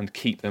and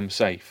keep them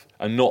safe,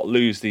 and not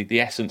lose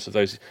the essence of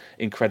those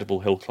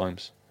incredible hill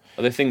climbs?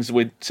 Are there things that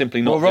we're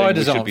simply not doing? Well,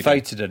 riders aren't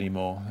fated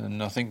anymore,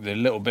 and I think they're a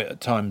little bit at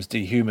times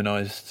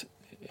dehumanised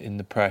in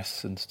the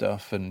press and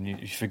stuff, and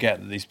you forget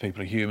that these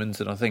people are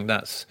humans, and I think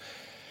that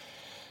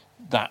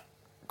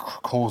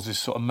causes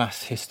sort of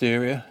mass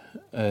hysteria,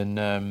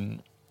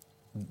 and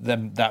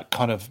then that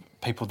kind of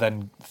people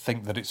then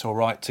think that it's all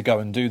right to go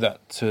and do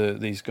that to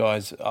these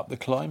guys up the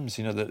climbs,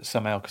 that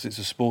somehow, because it's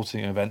a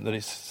sporting event, that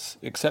it's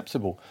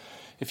acceptable.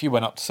 If you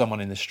went up to someone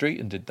in the street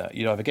and did that,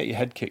 you'd either get your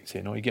head kicked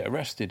in or you get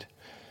arrested.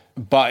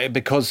 But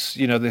because,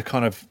 the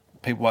kind of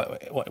people,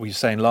 what we were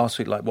saying last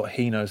week, like what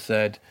Hino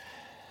said,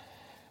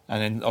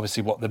 and then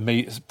obviously what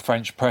the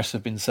French press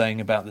have been saying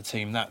about the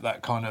team,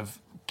 that kind of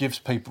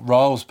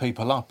riles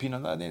people up,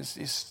 that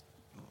it's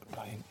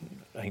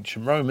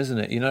ancient Rome, isn't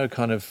it?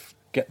 Kind of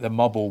get the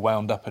mob all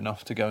wound up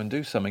enough to go and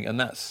do something. And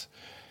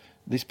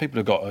these people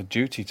have got a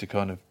duty to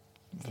kind of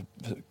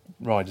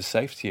rider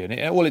safety, and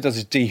all it does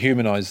is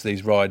dehumanise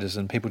these riders,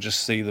 and people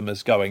just see them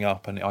as going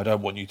up, and I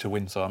don't want you to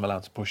win, so I'm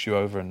allowed to push you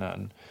over, and that,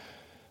 and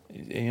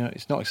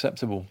it's not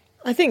acceptable.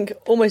 I think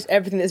almost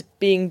everything that's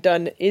being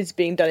done is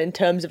being done in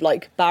terms of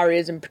like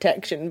barriers and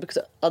protection, because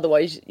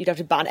otherwise you'd have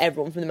to ban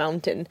everyone from the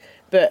mountain.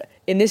 But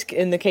in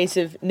the case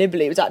of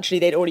Nibali, it was actually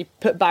they'd already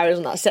put barriers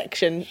on that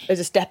section as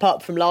a step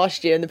up from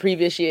last year and the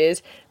previous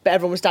years, but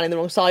everyone was standing the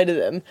wrong side of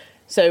them.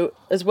 So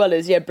as well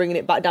as bringing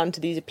it back down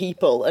to these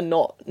people and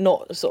not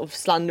sort of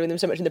slandering them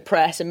so much in the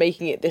press and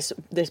making it this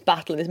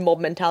battle and this mob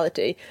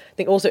mentality, I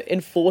think also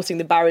enforcing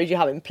the barriers you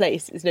have in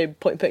place. There's no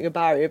point in putting a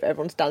barrier if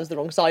everyone stands the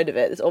wrong side of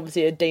it. It's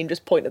obviously a dangerous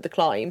point of the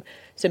climb.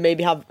 So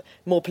maybe have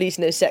more police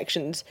in those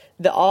sections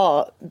that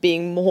are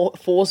being more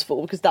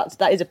forceful, because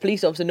that is a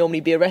police officer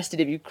normally be arrested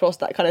if you cross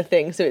that kind of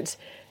thing. So it's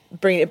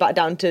bringing it back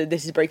down to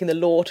this is breaking the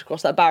law to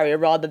cross that barrier,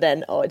 rather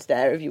than it's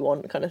there if you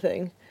want kind of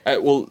thing.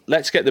 Well,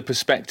 let's get the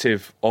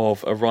perspective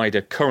of a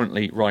rider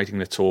currently riding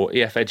the Tour.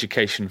 EF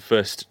Education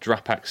First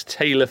Drapac's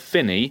Taylor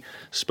Finney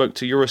spoke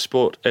to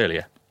Eurosport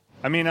earlier.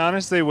 I mean,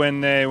 honestly,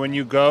 when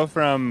you go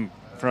from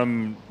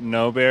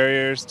no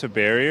barriers to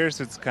barriers,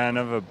 it's kind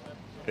of a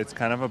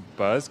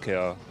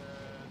buzzkill.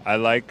 I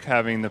like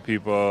having the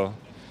people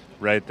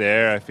right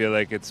there. I feel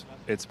like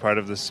it's part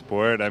of the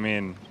sport. I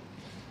mean,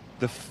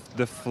 the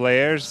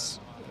flares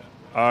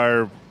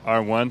are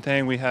one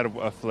thing. We had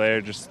a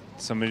flare,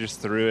 somebody just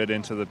threw it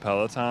into the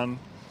peloton.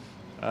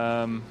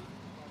 I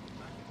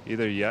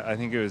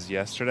think it was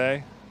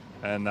yesterday,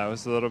 and that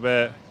was a little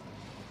bit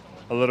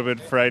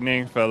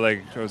frightening. Felt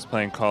like I was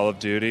playing Call of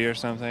Duty or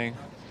something.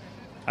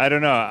 I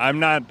don't know.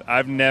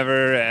 I've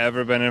never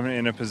ever been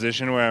in a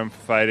position where I'm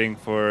fighting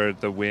for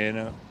the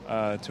win,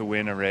 to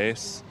win a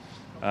race,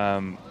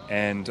 and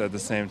at the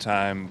same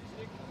time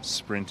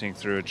sprinting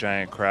through a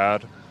giant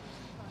crowd.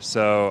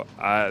 So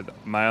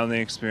my only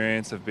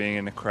experience of being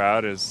in the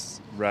crowd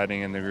is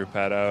riding in the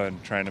gruppetto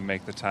and trying to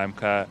make the time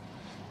cut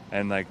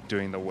and like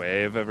doing the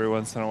wave every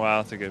once in a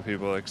while to get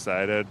people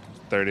excited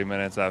 30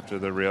 minutes after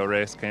the real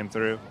race came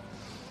through.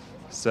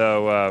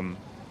 So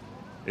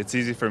it's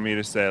easy for me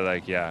to say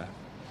like, yeah,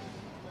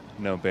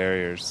 no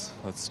barriers,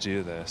 let's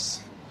do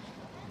this.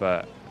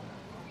 But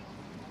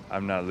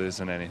I'm not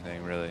losing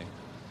anything really.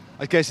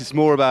 I guess it's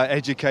more about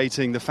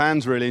educating the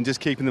fans really and just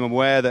keeping them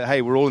aware that,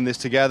 hey, we're all in this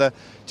together.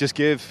 Just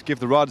give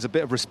the riders a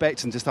bit of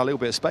respect and just a little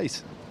bit of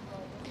space.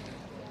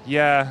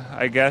 Yeah,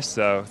 I guess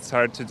so. It's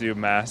hard to do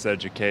mass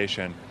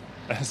education,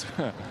 as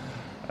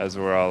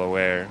we're all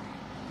aware.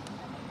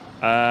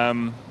 I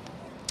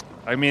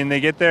mean, they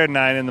get there at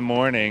 9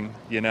 a.m,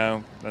 you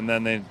know, and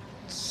then they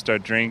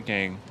start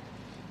drinking.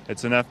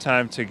 It's enough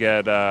time to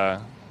get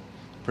a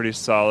pretty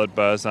solid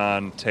buzz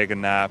on, take a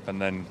nap,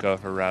 and then go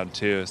for round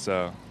 2.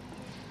 So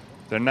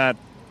they're not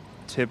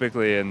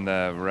typically in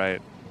the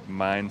right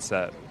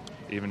mindset,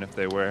 even if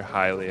they were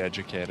highly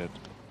educated.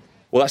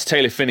 Well, that's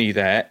Taylor Phinney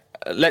there.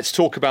 Let's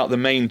talk about the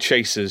main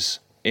chasers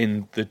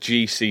in the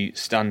GC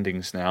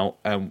standings now.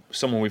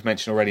 Someone we've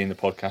mentioned already in the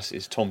podcast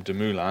is Tom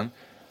Dumoulin.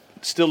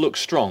 Still looks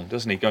strong,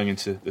 doesn't he, going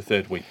into the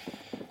third week?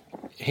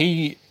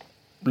 He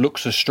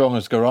looks as strong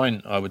as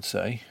Geraint, I would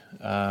say.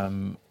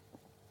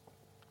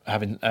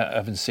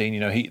 Having seen,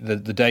 you know,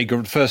 the day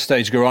first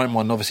stage Geraint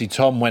won. Obviously,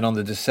 Tom went on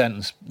the descent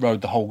and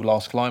rode the whole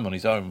last climb on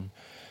his own,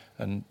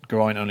 and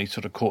Geraint only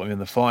sort of caught him in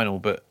the final.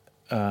 But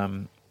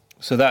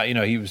so that, you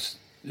know, he was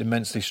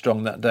immensely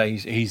strong that day.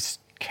 He's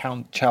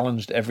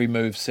challenged every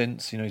move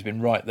since. You know, he's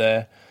been right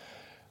there.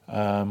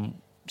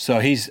 So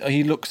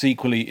he looks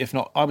equally, if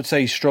not, I would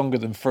say he's stronger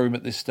than Froome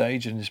at this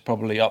stage, and is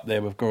probably up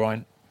there with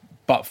Geraint.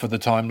 But for the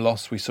time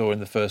loss we saw in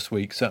the first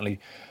week, certainly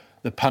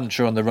the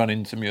puncher on the run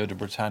into Muir de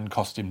Bretagne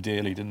cost him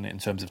dearly, didn't it, in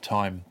terms of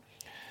time?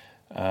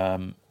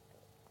 But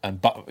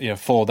you know,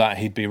 for that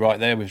he'd be right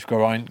there with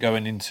Geraint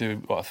going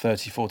into a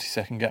 30-40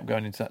 second gap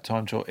going into that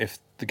time trial if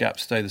the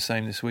gaps stay the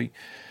same this week.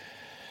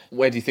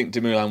 Where do you think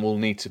Dumoulin will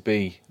need to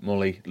be,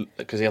 Molly?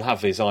 Because he'll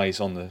have his eyes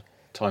on the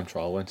time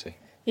trial, won't he?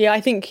 Yeah,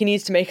 I think he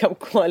needs to make up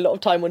quite a lot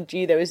of time on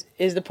G, though, is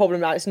the problem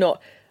now. It's not...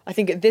 I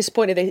think at this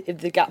point, if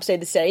the gap stayed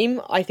the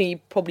same, I think he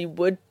probably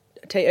would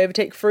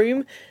overtake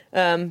Froome,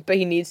 but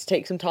he needs to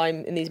take some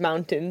time in these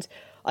mountains.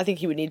 I think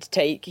he would need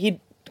to he'd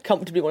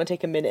comfortably want to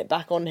take a minute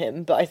back on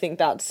him, but I think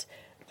that's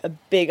a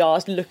big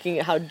ask looking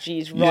at how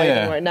G's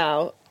riding right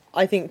now.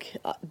 I think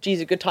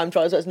G's a good time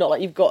trial, so it's not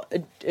like you've got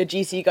a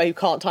GC guy who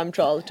can't time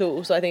trial at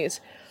all. So I think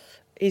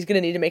he's going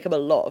to need to make up a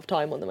lot of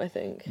time on them, I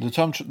think. The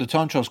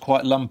time trial's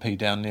quite lumpy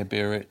down near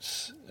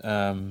Biarritz.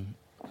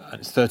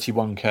 It's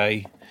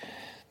 31k.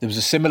 There was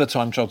a similar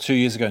time trial 2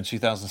 years ago in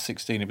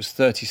 2016. It was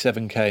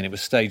 37k and it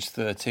was stage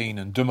 13,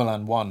 and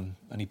Dumoulin won,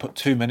 and he put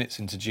 2 minutes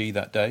into G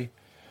that day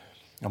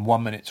and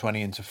 1 minute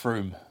 20 into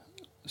Froome.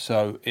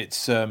 So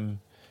it's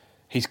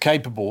he's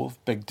capable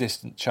of big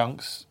distant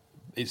chunks.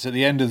 It's at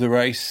the end of the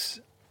race,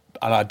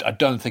 and I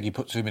don't think he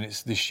put 2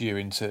 minutes this year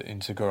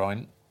into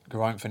Geraint.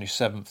 Geraint finished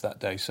 7th that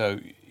day, so,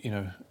 you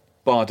know...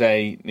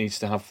 Bardet needs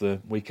to have the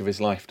week of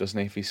his life, doesn't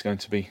he, if he's going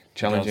to be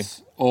challenging?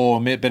 Or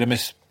a bit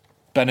of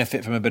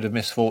benefit from a bit of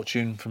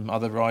misfortune from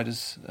other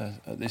riders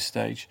at this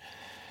stage.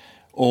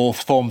 Or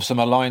form some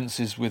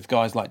alliances with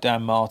guys like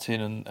Dan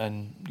Martin,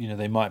 and you know,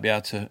 they might be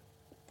able to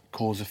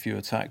cause a few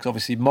attacks.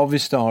 Obviously,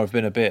 Movistar have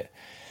been a bit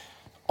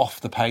off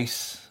the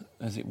pace,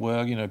 as it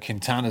were. You know,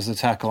 Quintana's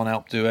attack on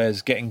Alpe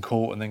d'Huez, getting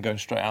caught and then going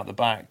straight out the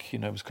back, you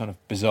know, was kind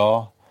of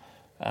bizarre.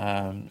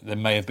 There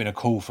may have been a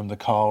call from the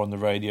car on the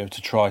radio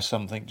to try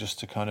something just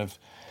to kind of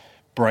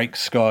break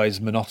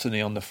Sky's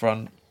monotony on the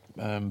front.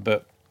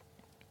 But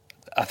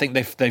I think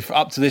they've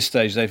up to this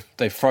stage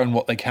they've thrown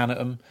what they can at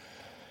them,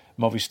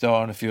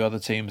 Movistar and a few other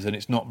teams, and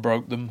it's not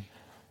broke them.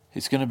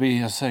 It's going to be,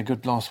 as I say, a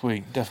good last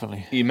week,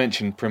 definitely. You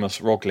mentioned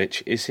Primož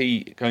Roglic. Is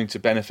he going to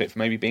benefit from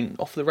maybe being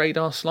off the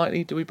radar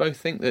slightly? Do we both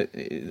think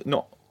that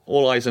not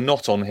all eyes are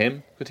not on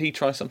him? Could he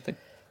try something?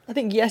 I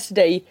think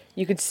yesterday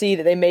you could see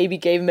that they maybe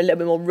gave him a little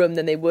bit more room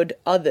than they would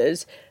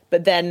others,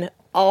 but then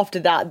after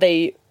that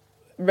they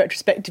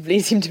retrospectively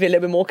seem to be a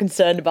little bit more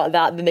concerned about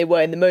that than they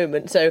were in the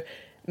moment. So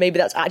maybe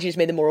that's actually just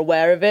made them more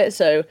aware of it.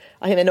 So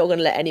I think they're not going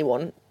to let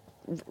anyone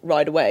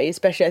ride away,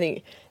 especially I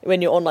think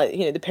when you're on, like,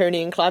 you know, the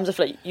Pyrenean climbs. I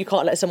feel like you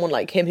can't let someone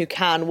like him who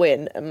can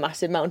win a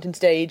massive mountain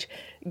stage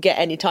get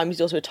any time.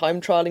 He's also a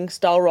time trialling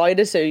style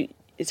rider, so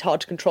it's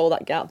hard to control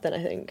that gap then,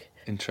 I think.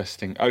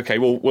 Interesting. Okay,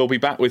 well, we'll be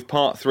back with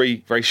part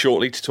 3 very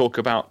shortly to talk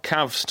about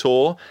Cav's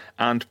tour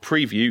and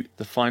preview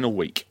the final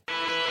week.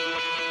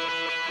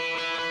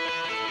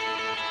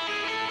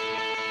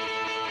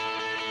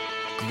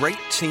 Great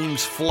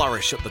teams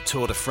flourish at the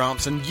Tour de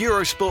France, and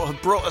Eurosport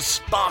have brought a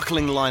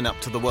sparkling lineup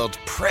to the world's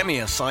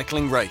premier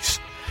cycling race.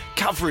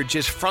 Coverage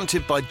is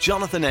fronted by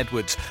Jonathan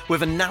Edwards,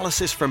 with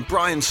analysis from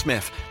Brian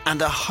Smith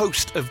and a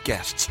host of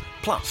guests,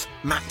 plus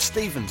Matt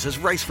Stevens as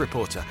race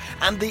reporter,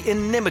 and the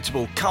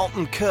inimitable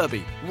Carlton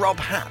Kirby, Rob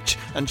Hatch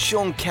and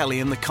Sean Kelly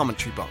in the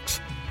commentary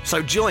box.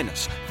 So join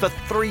us for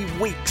 3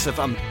 weeks of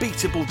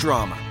unbeatable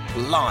drama,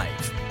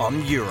 live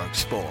on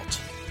Eurosport.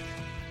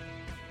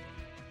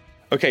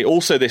 Okay,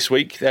 also this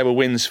week there were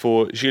wins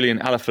for Julian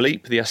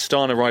Alaphilippe, the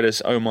Astana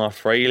riders Omar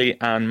Freire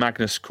and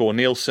Magnus Cor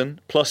Nielsen,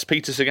 plus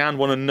Peter Sagan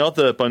won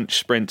another bunch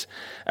sprint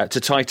to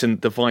tighten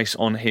the vice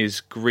on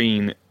his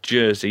green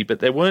jersey.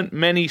 But there weren't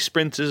many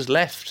sprinters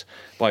left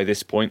by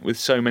this point, with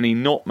so many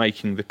not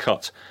making the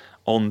cut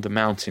on the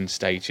mountain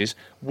stages.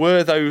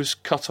 Were those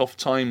cut-off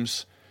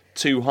times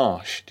too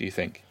harsh, do you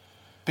think?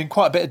 Been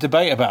quite a bit of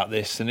debate about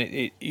this, and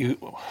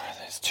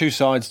there's two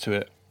sides to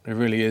it. It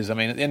really is. I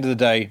mean, at the end of the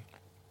day,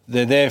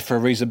 they're there for a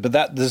reason, but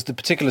there's the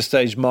particular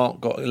stage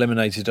Mark got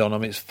eliminated on. I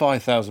mean, it's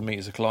 5,000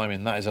 metres of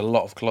climbing. That is a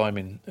lot of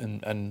climbing,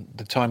 and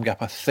the time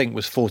gap, I think,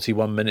 was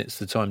 41 minutes,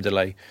 the time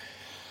delay.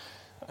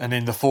 And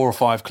in the 4 or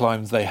 5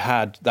 climbs they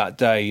had that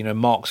day,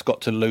 Mark's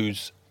got to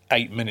lose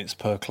 8 minutes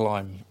per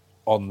climb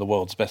on the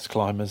world's best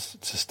climbers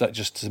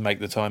just to make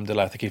the time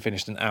delay. I think he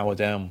finished an hour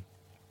down.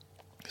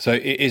 So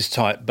it is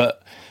tight,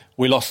 but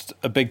we lost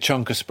a big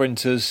chunk of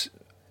sprinters,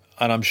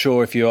 and I'm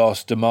sure if you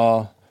ask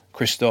Demar,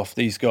 Christoph,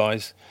 these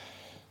guys,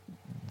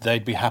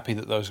 they'd be happy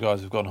that those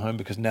guys have gone home,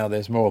 because now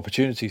there's more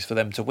opportunities for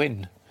them to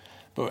win.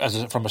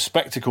 But from a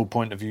spectacle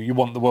point of view, you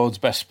want the world's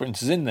best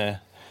sprinters in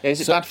there. Yeah,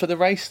 is it bad for the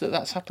race that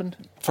that's happened?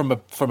 From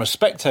a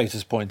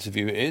spectator's point of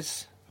view, it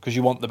is, because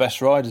you want the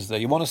best riders there.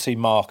 You want to see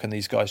Mark and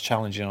these guys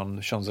challenging on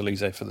the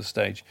Champs-Élysées for the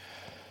stage.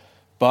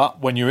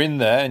 But when you're in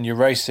there and you're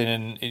racing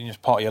and it's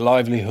part of your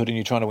livelihood and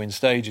you're trying to win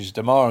stages,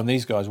 Demar and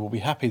these guys will be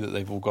happy that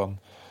they've all gone.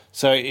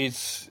 So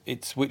it's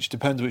which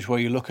depends which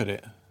way you look at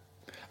it.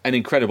 An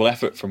incredible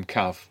effort from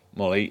Cav,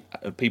 Molly.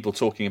 People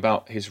talking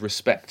about his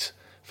respect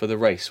for the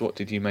race. What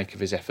did you make of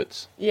his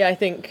efforts? Yeah, I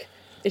think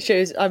it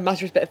shows I have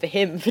massive respect for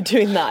him for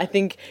doing that. I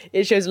think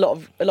it shows a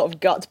lot of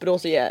guts, but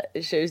also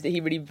it shows that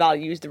he really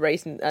values the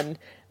race and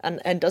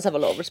does have a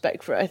lot of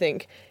respect for it. I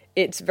think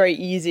it's very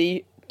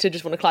easy to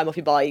just want to climb off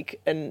your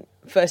bike and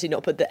firstly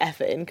not put the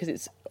effort in, because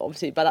it's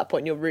obviously by that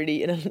point you're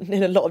really in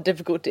a lot of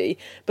difficulty.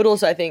 But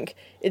also I think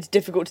it's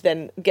difficult to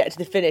then get to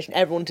the finish and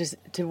everyone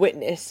to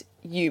witness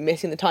you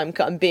missing the time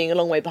cut and being a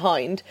long way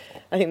behind.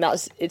 I think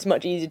it's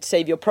much easier to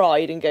save your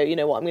pride and go, you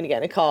know what, I'm going to get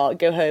in a car,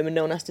 go home, and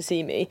no one has to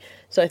see me.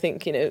 So I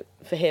think,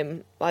 for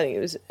him, I think it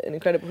was an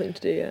incredible thing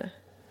to do. Yeah,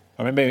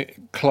 I remember he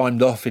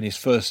climbed off in his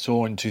first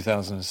tour in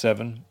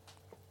 2007,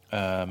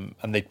 and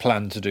they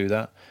planned to do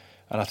that.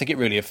 And I think it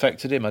really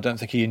affected him. I don't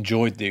think he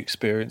enjoyed the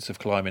experience of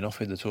climbing off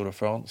in the Tour de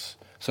France.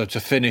 So to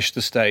finish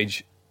the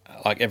stage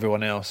like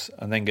everyone else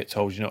and then get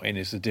told you're not in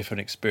is a different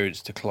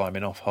experience to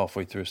climbing off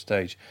halfway through a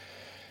stage.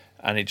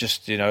 And it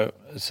just,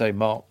 say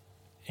Mark,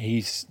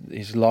 his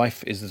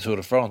life is the Tour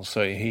de France.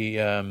 So he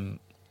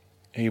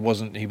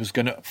was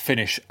going to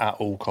finish at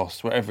all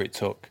costs, whatever it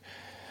took.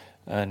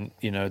 And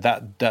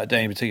that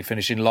day in particular,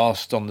 finishing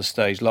last on the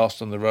stage,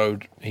 last on the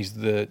road. He's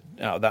out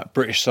of that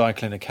British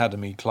Cycling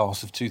Academy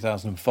class of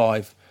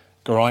 2005.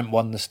 Geraint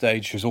won the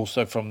stage, who's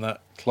also from that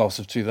class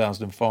of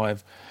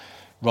 2005.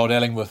 Rod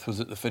Ellingworth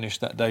was at the finish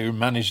that day, who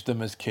managed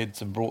them as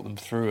kids and brought them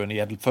through, and he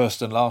had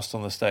first and last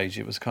on the stage.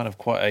 It was kind of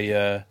quite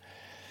a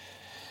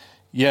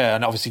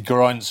and obviously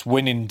Geraint's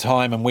winning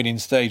time and winning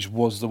stage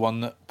was the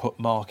one that put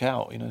Mark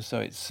out.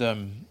 So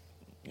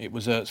it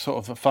was a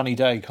sort of a funny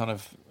day, kind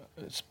of.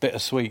 It's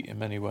bittersweet in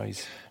many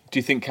ways. Do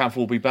you think Cav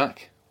will be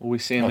back? Will we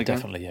see him again?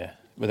 Definitely, yeah,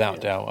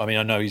 without doubt. I mean,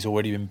 I know he's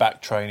already been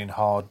back training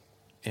hard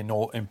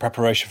in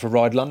preparation for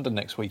Ride London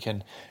next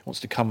weekend. He wants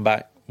to come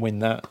back, win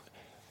that,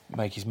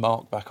 make his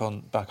mark back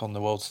on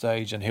the world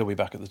stage, and he'll be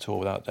back at the Tour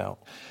without doubt.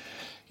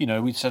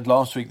 We said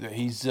last week that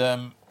he's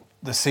the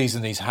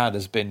season he's had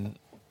has been,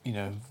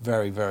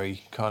 very,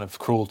 very kind of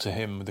cruel to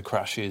him with the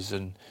crashes,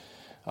 and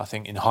I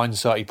think in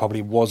hindsight he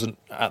probably wasn't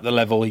at the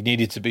level he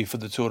needed to be for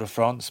the Tour de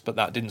France, but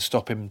that didn't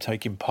stop him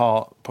taking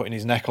part, putting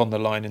his neck on the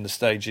line in the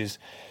stages,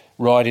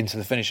 riding to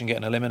the finish and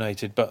getting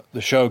eliminated. But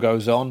the show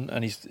goes on,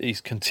 and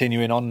he's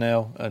continuing on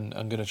now and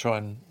going to try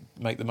and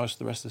make the most of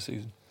the rest of the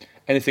season.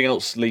 Anything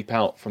else leap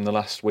out from the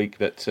last week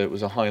that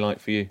was a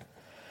highlight for you?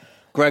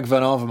 Greg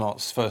Van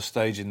Avermaet's first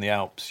stage in the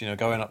Alps,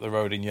 going up the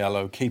road in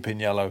yellow, keeping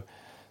yellow,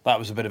 that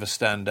was a bit of a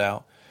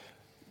standout.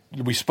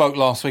 We spoke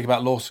last week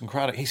about Lawson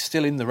Craddock. He's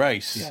still in the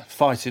race,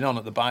 fighting on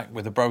at the back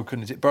with a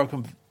broken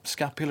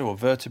scapula or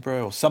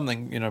vertebra or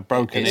something,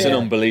 broken. It's an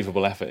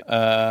unbelievable effort.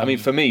 I mean,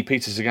 for me,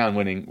 Peter Sagan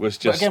winning was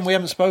just. But again, we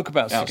haven't spoke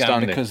about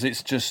Sagan because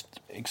it's just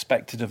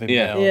expected of him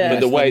now. Yeah.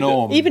 But the way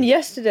norm. Even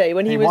yesterday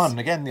when he won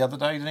again the other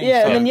day, didn't he?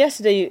 Yeah, and then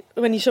yesterday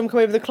when you saw him come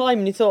over the climb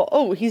and you thought,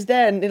 oh, he's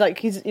there, and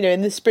he's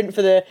in the sprint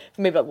for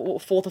maybe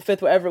fourth or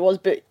fifth, whatever it was,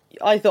 but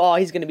I thought,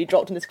 he's going to be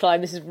dropped in this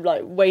climb. This is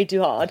way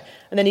too hard.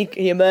 And then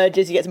he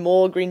emerges, he gets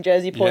more green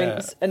jersey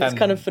points, and it's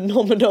kind of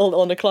phenomenal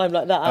on a climb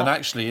like that. And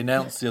actually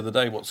announced the other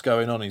day what's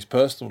going on in his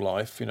personal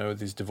life,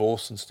 with his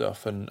divorce and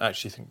stuff, and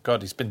actually think,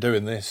 God, he's been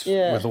doing this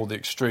with all the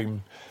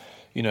extreme,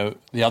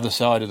 the other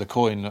side of the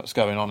coin that's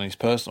going on in his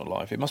personal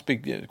life. It must be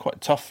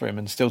quite tough for him,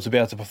 and still to be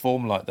able to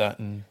perform like that.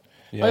 And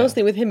I also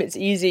think with him it's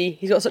easy.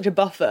 He's got such a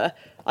buffer.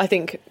 I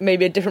think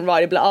maybe a different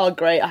rider would be like, oh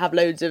great, I have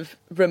loads of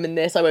room in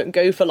this, I won't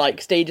go for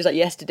like stages like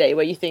yesterday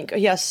where you think, oh,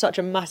 he has such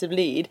a massive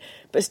lead,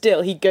 but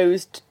still he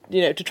goes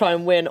to try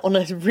and win on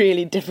a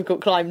really difficult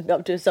climb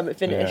up to a summit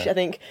finish. I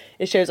think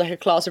it shows like a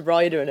class of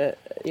rider and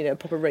a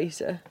proper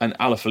racer. And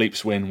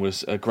Alaphilippe's win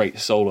was a great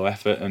solo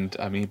effort, and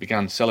I mean he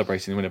began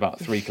celebrating the win about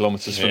 3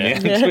 kilometres from the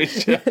end,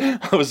 which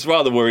I was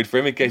rather worried for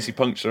him in case he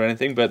punctured or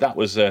anything, but that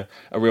was a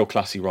real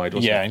classy ride,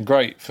 wasn't it? Yeah, and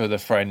great for the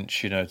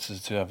French,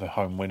 to have a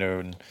home winner,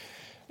 and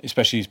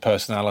especially his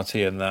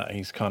personality and that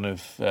he's kind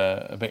of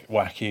a bit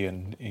wacky,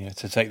 and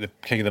to take the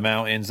King of the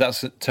Mountains,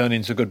 that's turned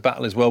into a good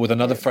battle as well with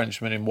another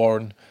Frenchman in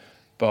Warren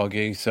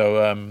Barguil.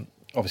 So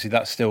obviously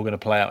that's still going to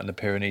play out in the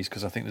Pyrenees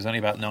because I think there's only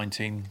about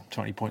 19,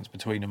 20 points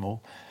between them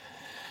all.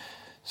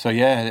 So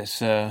yeah, it's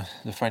the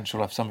French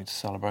will have something to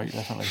celebrate,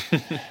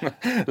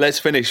 definitely. Let's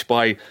finish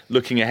by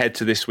looking ahead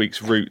to this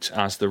week's route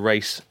as the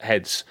race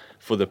heads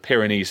for the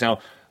Pyrenees. Now,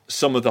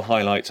 some of the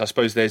highlights, I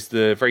suppose there's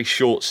the very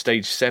short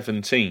stage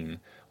 17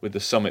 with the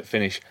summit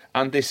finish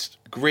and this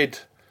grid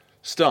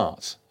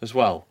start as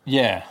well.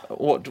 Yeah.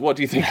 What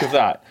do you think of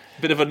that?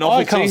 Bit of a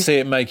novelty? I can't see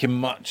it making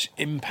much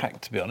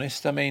impact, to be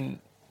honest. I mean,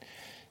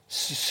 as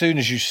soon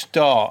as you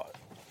start,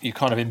 you're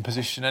kind of in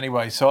position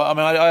anyway. So, I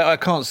mean, I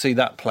can't see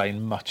that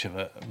playing much of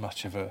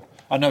a...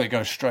 I know it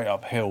goes straight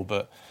uphill,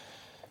 but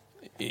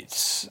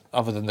it's...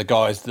 Other than the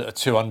guys that are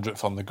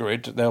 200th on the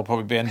grid, they'll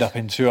probably end up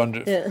in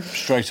 200th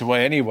straight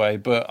away anyway.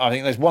 But I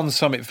think there's one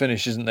summit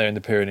finish, isn't there, in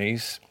the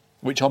Pyrenees,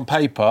 which on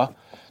paper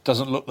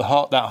doesn't look that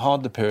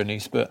hard, the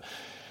Pyrenees, but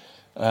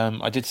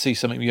I did see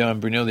something with Johan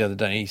Brunel the other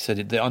day. He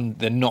said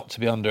they're not to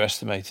be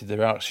underestimated.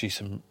 There are actually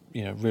some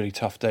really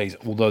tough days,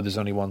 although there's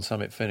only one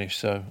summit finish.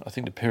 So I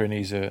think the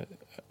Pyrenees are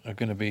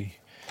going to be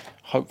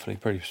hopefully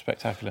pretty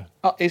spectacular.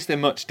 Is there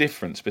much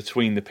difference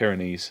between the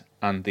Pyrenees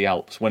and the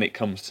Alps when it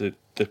comes to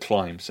the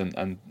climbs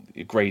and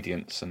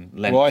gradients and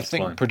length? Well, I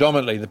think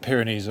predominantly the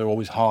Pyrenees are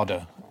always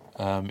harder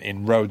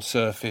in road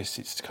surface.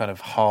 It's kind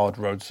of hard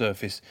road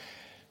surface,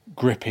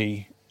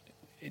 grippy.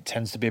 It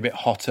tends to be a bit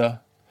hotter,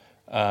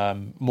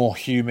 more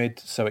humid,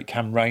 so it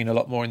can rain a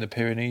lot more in the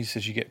Pyrenees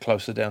as you get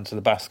closer down to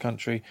the Basque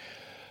Country.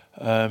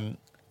 And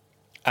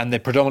they're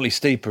predominantly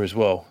steeper as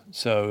well,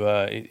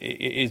 so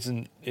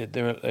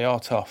they are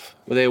tough.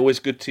 Were they always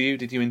good to you?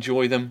 Did you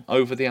enjoy them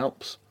over the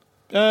Alps?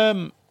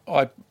 I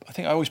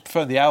think I always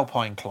prefer the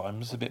Alpine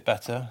climbs a bit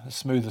better, the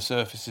smoother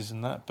surfaces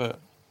and that,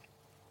 but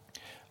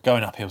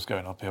going uphill's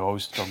going uphill. I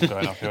always struggle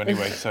going uphill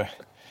anyway, so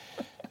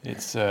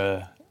it's,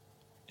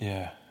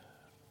 yeah.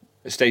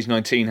 Stage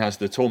 19 has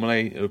the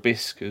Tourmalet,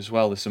 Aubisque as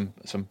well. There's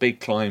some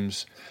big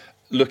climbs.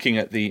 Looking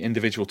at the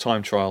individual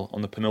time trial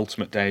on the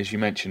penultimate day, as you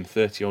mentioned,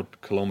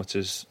 30-odd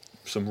kilometres,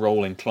 some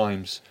rolling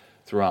climbs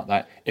throughout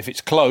that. If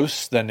it's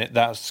close, then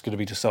that's going to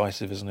be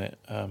decisive, isn't it?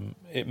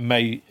 It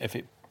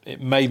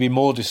may be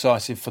more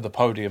decisive for the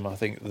podium, I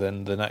think,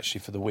 than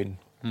actually for the win.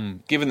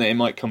 Given that it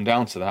might come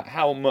down to that,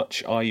 how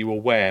much are you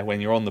aware when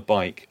you're on the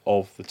bike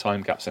of the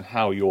time gaps and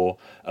how your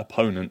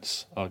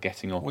opponents are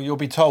getting on? Well, you'll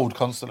be told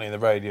constantly in the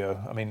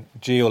radio. I mean,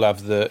 G will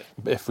have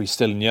if he's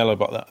still in yellow,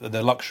 but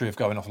the luxury of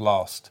going off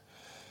last.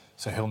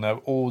 So he'll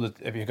know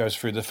if he goes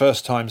through the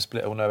first time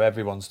split, he'll know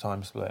everyone's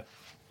time split.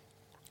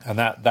 And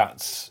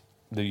that's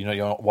you're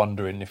not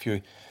wondering if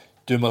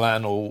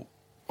Dumoulin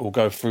will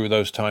go through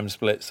those time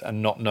splits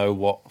and not know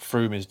what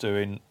Froome is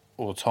doing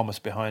or Thomas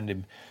behind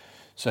him.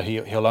 So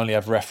he'll only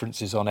have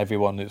references on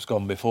everyone that's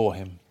gone before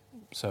him.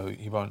 So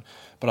he won't.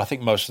 But I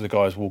think most of the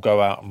guys will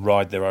go out and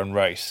ride their own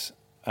race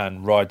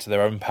and ride to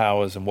their own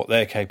powers and what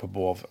they're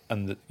capable of.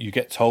 And you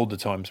get told the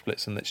time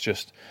splits and it's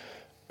just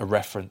a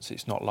reference.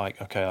 It's not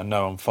like, okay, I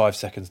know I'm 5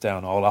 seconds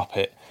down, I'll up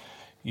it.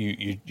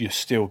 You're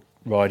still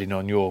riding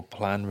on your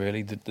plan,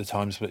 really. The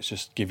time splits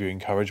just give you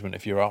encouragement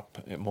if you're up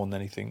more than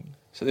anything.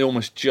 So they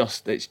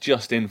it's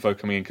just info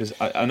coming in, because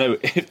I know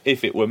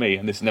if it were me,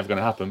 and this is never going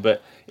to happen,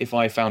 but if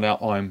I found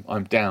out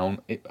I'm down,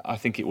 I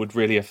think it would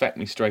really affect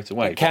me straight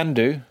away. It can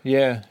do,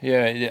 yeah.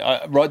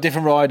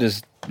 Different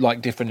riders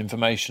like different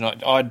information.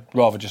 I'd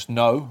rather just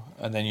know,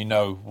 and then you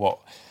know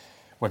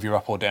whether you're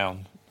up or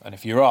down. And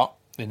if you're up,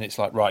 then it's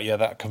like, right, yeah,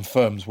 that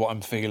confirms what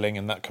I'm feeling,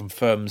 and that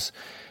confirms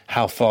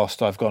how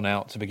fast I've gone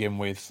out to begin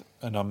with,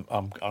 and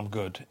I'm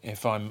good.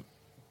 If I'm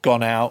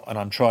gone out and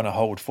I'm trying to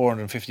hold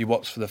 450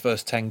 watts for the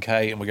first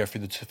 10k and we go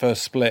through the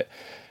first split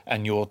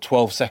and you're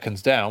 12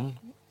 seconds down,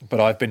 but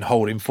I've been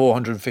holding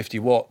 450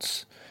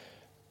 watts,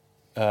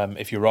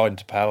 if you're riding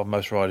to power,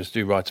 most riders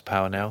do ride to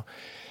power now,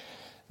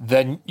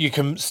 then you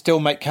can still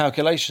make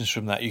calculations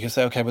from that. You can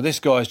say, okay, well, this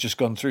guy's just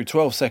gone through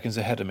 12 seconds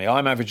ahead of me.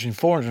 I'm averaging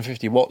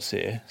 450 watts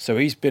here, so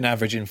he's been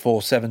averaging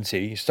 470.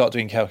 You start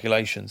doing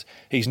calculations.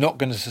 He's not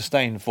going to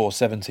sustain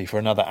 470 for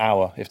another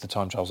hour if the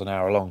time trial's an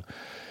hour long.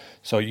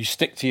 So you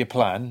stick to your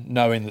plan,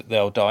 knowing that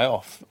they'll die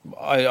off.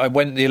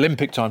 The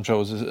Olympic time trial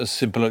was a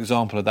simple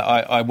example of that.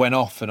 I went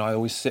off and I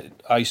used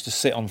to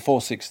sit on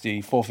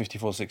 450,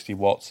 460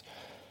 watts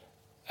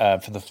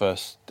for the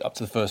first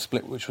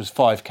split, which was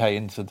 5k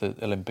into the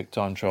Olympic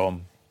time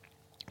trial.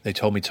 They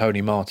told me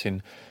Tony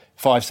Martin,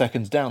 5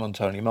 seconds down on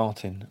Tony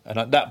Martin. And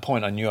at that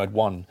point I knew I'd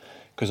won,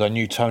 because I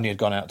knew Tony had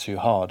gone out too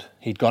hard.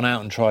 He'd gone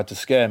out and tried to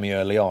scare me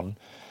early on,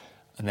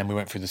 and then we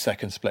went through the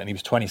second split and he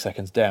was 20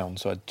 seconds down,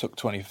 so I took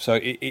 20. So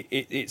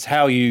it's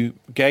how you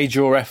gauge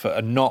your effort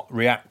and not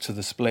react to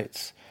the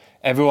splits.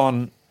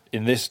 Everyone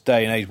in this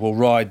day and age will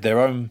ride their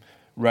own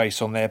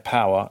race on their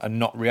power and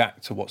not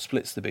react to what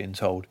splits they're being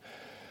told.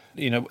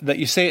 That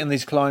you see it in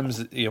these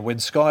climbs, when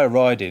Sky are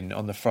riding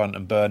on the front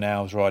and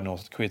Bernal's riding, or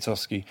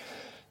Kwiatkowski,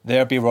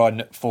 they'll be riding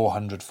at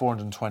 400,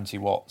 420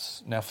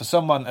 watts. Now, for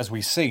someone, as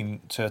we've seen,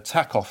 to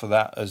attack off of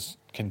that, as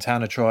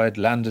Quintana tried,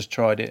 Landers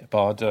tried it,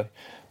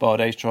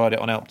 Bardet's tried it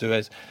on Alpe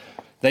d'Huez,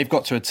 they've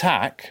got to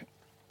attack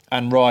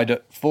and ride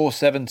at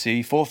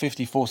 470,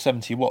 450,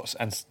 470 watts,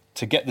 and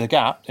to get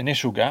the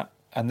initial gap,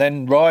 and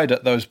then ride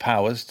at those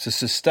powers to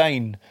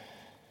sustain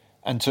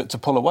and to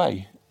pull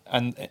away.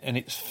 And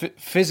it's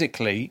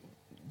physically,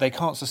 they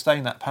can't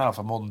sustain that power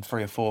for more than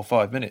 3 or 4 or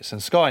 5 minutes.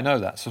 And Sky know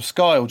that. So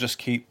Sky will just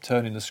keep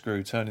turning the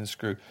screw,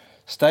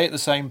 stay at the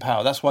same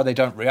power. That's why they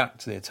don't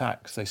react to the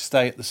attacks. They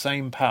stay at the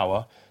same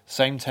power,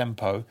 same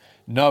tempo,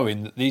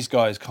 knowing that these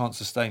guys can't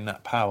sustain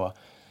that power.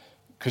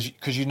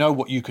 Because you know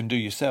what you can do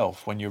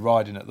yourself when you're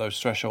riding at those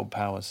threshold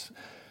powers.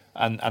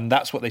 And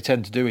that's what they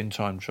tend to do in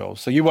time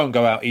trials. So you won't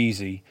go out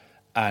easy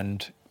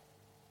and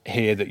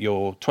hear that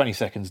you're 20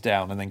 seconds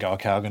down and then go,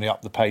 okay, I'm going to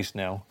up the pace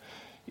now.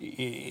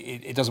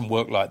 It doesn't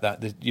work like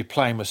that. You're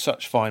playing with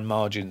such fine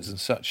margins and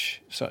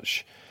such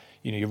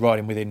you're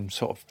riding within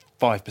sort of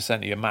 5%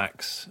 of your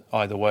max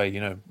either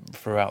way,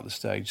 throughout the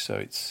stage. So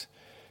it's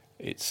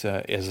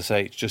as I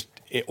say, it's just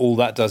all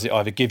that does, it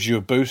either gives you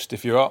a boost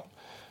if you're up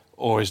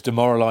or is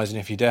demoralising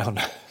if you're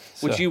down.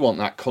 Would you want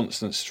that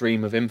constant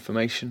stream of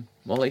information,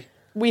 Molly?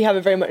 We have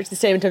it very much the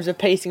same in terms of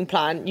pacing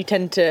plan. You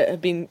tend to have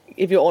been,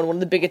 if you're on one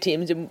of the bigger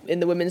teams in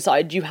the women's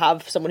side, you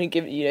have someone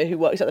who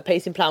works out the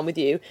pacing plan with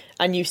you,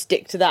 and you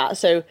stick to that.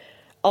 So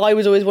I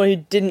was always one who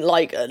didn't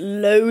like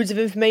loads of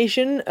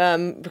information,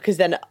 because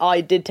then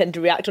I did tend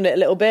to react on it a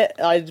little bit.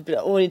 I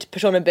need to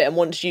push on a bit, and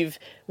once you've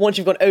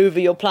gone over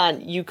your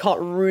plan, you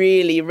can't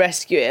really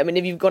rescue it. I mean,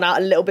 if you've gone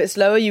out a little bit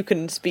slower, you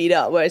can speed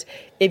up. Whereas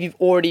if you've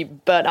already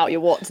burnt out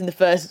your watts in the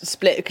first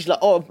split because you're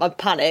like, oh, I've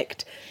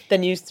panicked,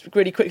 then you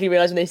really quickly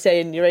realise when they say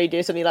in your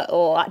radio something like,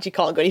 oh, I actually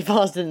can't go any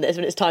faster than this,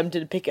 when it's time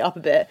to pick it up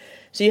a bit.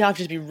 So you have to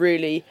just be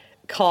really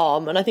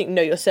calm, and I think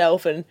know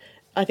yourself. And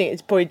I think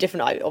it's probably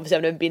different. Obviously,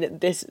 I've never been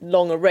at this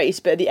long a race,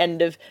 but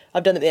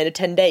I've done it at the end of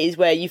 10 days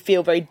where you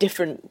feel very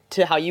different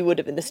to how you would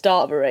have in the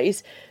start of a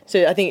race.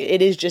 So I think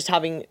it is just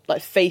having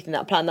faith in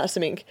that plan. That's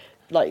something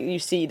you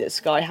see that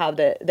Sky have.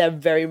 They're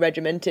very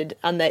regimented,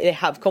 and they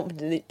have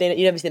confidence.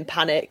 You never see them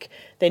panic.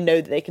 They know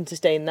that they can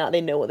sustain that.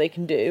 They know what they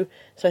can do.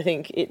 So I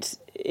think it's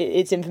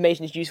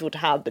information is useful to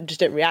have, but just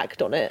don't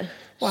react on it.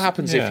 What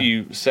happens if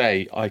you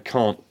say, I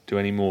can't do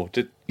any more?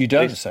 You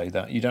don't say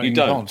that. You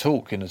can't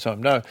talk in a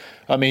time. No.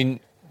 I mean,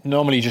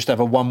 normally you just have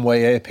a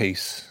one-way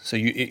earpiece. So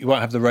you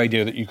won't have the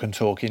radio that you can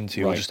talk into.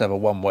 You'll just have a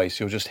one-way,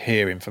 so you'll just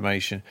hear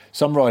information.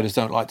 Some riders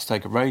don't like to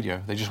take a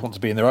radio. They just want to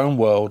be in their own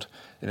world,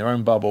 in their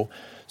own bubble.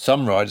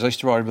 Some riders, I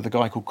used to ride with a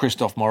guy called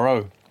Christophe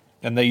Moreau,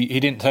 and he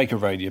didn't take a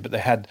radio, but they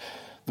had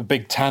the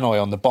big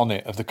tannoy on the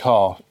bonnet of the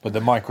car with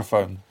the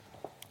microphone.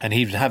 And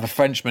he'd have a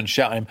Frenchman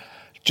shouting,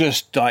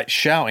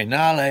 shouting,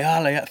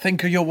 Ale,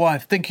 think of your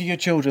wife, think of your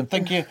children,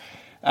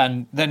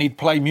 and then he'd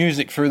play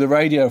music through the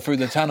radio, through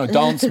the tannoy,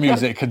 dance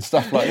music and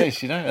stuff like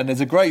this, And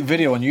there's a great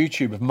video on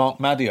YouTube of Mark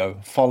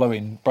Madio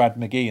following Brad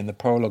McGee in the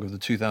prologue of the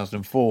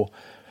 2004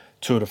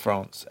 Tour de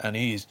France, and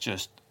he's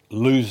just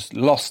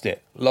lost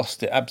it,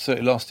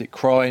 absolutely lost it,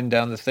 crying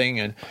down the thing,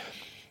 and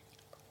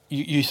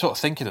you sort of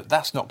thinking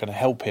that's not going to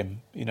help him,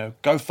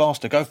 go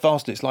faster.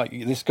 It's like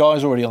this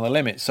guy's already on the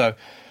limit, so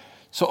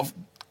sort of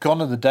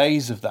gone are the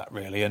days of that,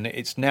 really, and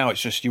it's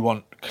just you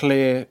want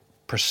clear,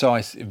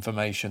 precise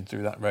information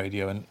through that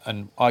radio,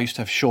 and I used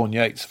to have Sean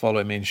Yates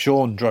follow me, and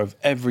Sean drove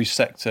every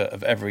sector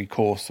of every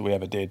course that we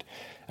ever did,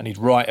 and he'd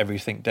write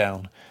everything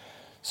down.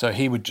 So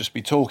he would just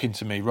be talking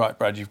to me, right,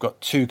 Brad, you've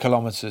got 2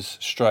 kilometres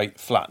straight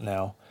flat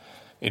now.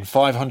 In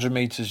 500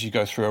 metres, you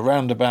go through a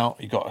roundabout,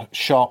 you've got a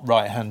sharp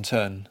right-hand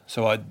turn.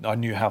 So I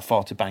knew how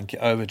far to bank it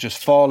over.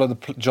 Just follow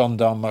the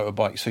gendarme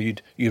motorbike. So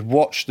you'd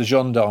watch the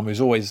gendarme who's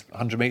always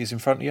 100 metres in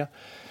front of you,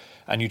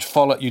 and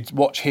you'd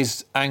watch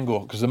his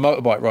angle, because the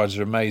motorbike riders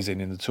are amazing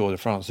in the Tour de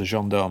France, the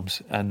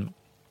gendarmes, and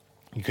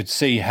you could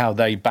see how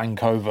they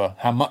bank over,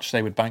 how much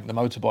they would bank the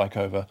motorbike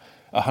over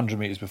 100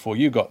 metres before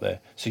you got there.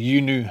 So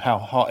you knew how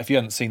hard, if you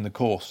hadn't seen the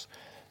course,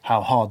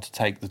 how hard to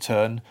take the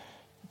turn,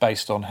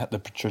 based on the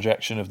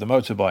projection of the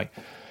motorbike.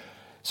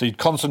 So you'd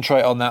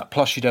concentrate on that,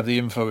 plus you'd have the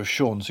info of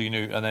Sean, so you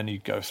knew, and then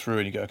you'd go through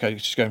and you go, okay,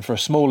 just going for a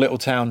small little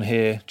town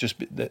here, just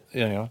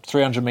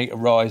 300 metre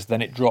rise,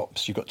 then it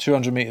drops. You've got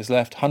 200 metres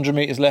left, 100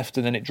 metres left,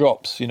 and then it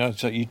drops,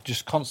 so you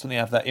just constantly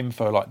have that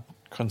info, like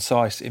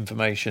concise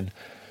information.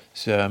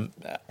 So,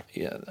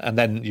 and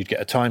then you'd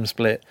get a time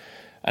split,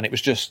 and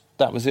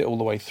that was it all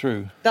the way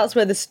through. That's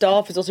where the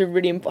staff is also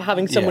really important,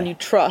 having someone you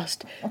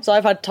trust. So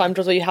I've had time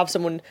trials where you have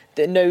someone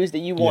that knows that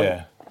you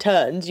want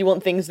turns. You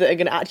want things that are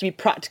going to actually be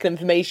practical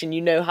information.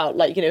 You know how,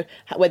 like, you know,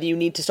 whether you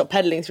need to stop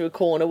pedaling through a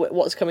corner,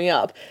 what's coming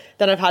up.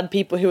 Then I've had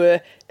people who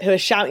are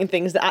shouting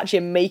things that actually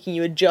are making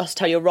you adjust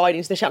how you're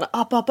riding. So they're shouting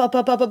up, but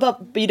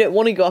you don't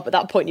want to go up at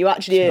that point. You're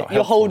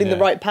holding the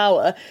right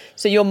power.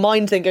 So your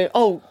mind's then going,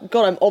 oh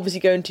God, I'm obviously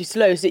going too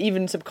slow. So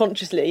even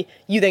subconsciously,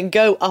 you then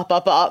go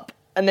up.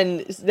 And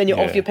then you're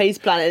off your pace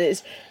plan,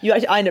 and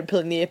I end up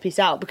pulling the earpiece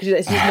out because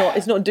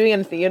it's not doing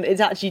anything, and it's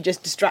actually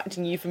just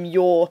distracting you from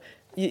your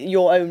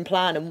own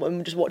plan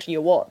and just watching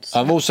your watts.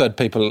 I've also had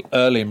people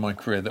early in my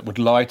career that would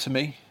lie to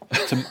me.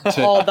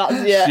 Oh,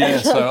 that's yeah.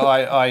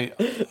 So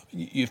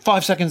you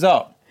 5 seconds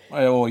up,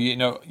 or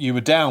you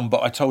were down,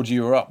 but I told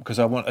you were up because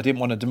I didn't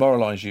want to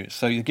demoralise you.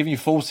 So you're giving you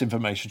false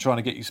information, trying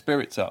to get your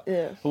spirits up.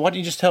 Yeah. Well, why don't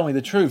you just tell me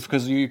the truth?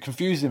 Because you're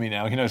confusing me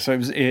now. So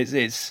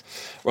it's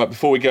right.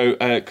 Before we go,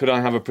 could I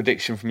have a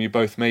prediction from you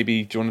both?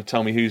 Maybe do you want to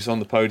tell me who's on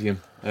the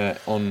podium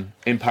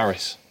in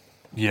Paris?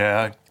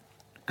 Yeah,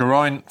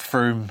 Geraint,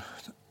 Froome,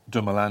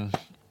 Dumoulin.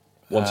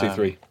 1, 2,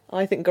 3.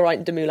 I think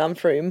Geraint, Dumoulin,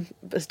 Froome,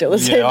 but still the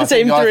I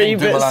same think three.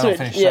 Dumoulin But will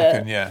finish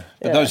second, yeah.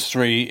 But those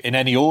three, in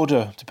any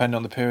order, depending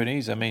on the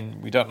Pyrenees. I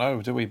mean, we don't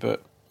know, do we?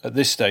 But at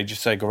this stage, you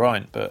say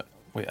Geraint, but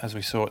as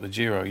we saw at the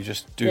Giro, you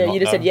just do not know.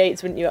 You'd have said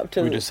Yates, wouldn't you, up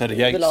to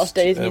the last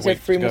days, and you said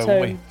Froome was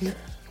home.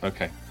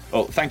 Okay.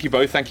 Well, thank you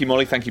both. Thank you,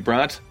 Molly. Thank you,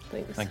 Brad.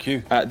 Thanks. Thank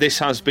you. This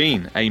has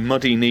been a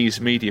Muddy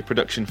Knees Media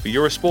production for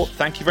Eurosport.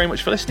 Thank you very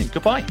much for listening.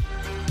 Goodbye.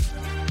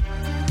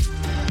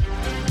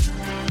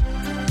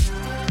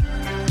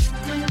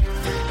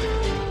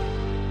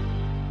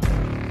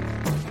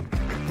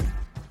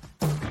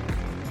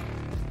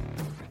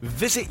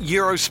 Visit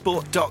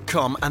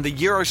Eurosport.com and the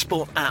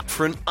Eurosport app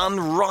for an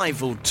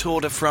unrivaled Tour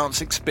de France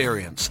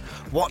experience.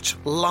 Watch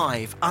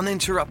live,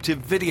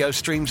 uninterrupted video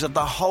streams of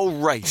the whole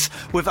race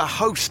with a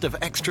host of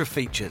extra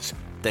features.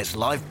 There's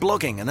live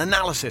blogging and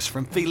analysis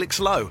from Felix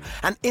Lowe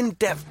and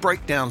in-depth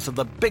breakdowns of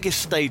the biggest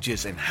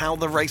stages in how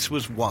the race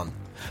was won.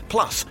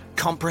 Plus,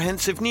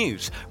 comprehensive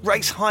news,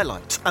 race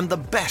highlights and the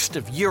best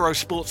of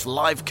Eurosport's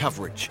live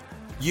coverage.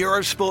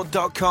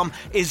 Eurosport.com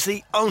is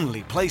the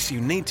only place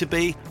you need to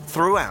be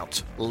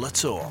throughout Le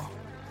Tour.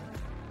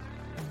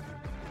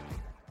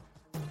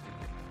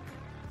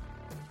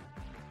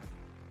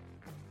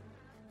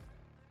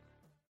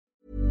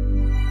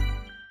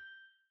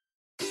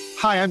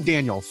 Hi, I'm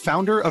Daniel,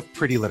 founder of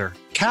Pretty Litter.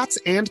 Cats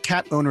and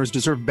cat owners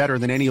deserve better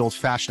than any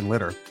old-fashioned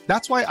litter.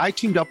 That's why I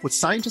teamed up with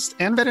scientists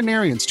and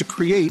veterinarians to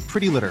create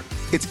Pretty Litter.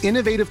 Its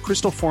innovative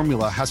crystal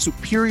formula has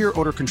superior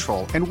odor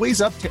control and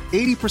weighs up to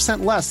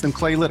 80% less than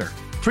clay litter.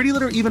 Pretty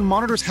Litter even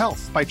monitors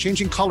health by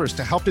changing colors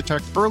to help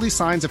detect early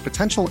signs of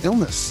potential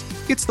illness.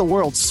 It's the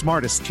world's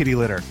smartest kitty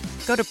litter.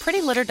 Go to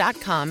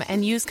prettylitter.com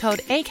and use code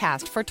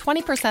ACAST for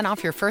 20%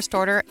 off your first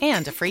order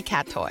and a free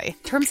cat toy.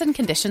 Terms and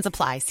conditions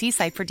apply. See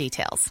site for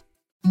details.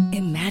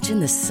 Imagine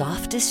the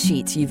softest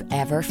sheets you've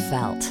ever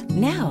felt.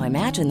 Now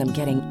imagine them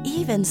getting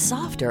even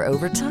softer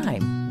over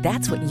time.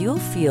 That's what you'll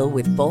feel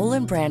with Boll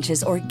 &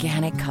 Branch's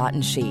organic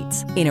cotton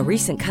sheets. In a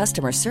recent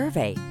customer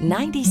survey,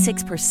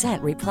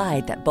 96%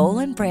 replied that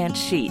Boll & Branch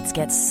sheets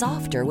get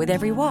softer with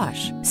every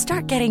wash.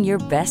 Start getting your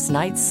best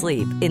night's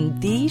sleep in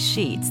these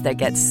sheets that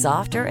get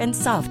softer and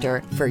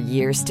softer for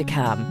years to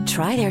come.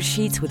 Try their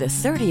sheets with a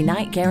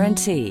 30-night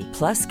guarantee.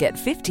 Plus, get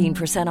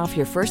 15% off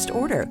your first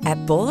order at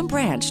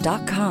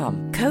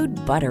bollandbranch.com. Code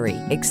BUTTERY.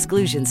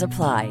 Exclusions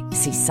apply.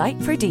 See site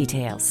for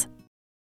details.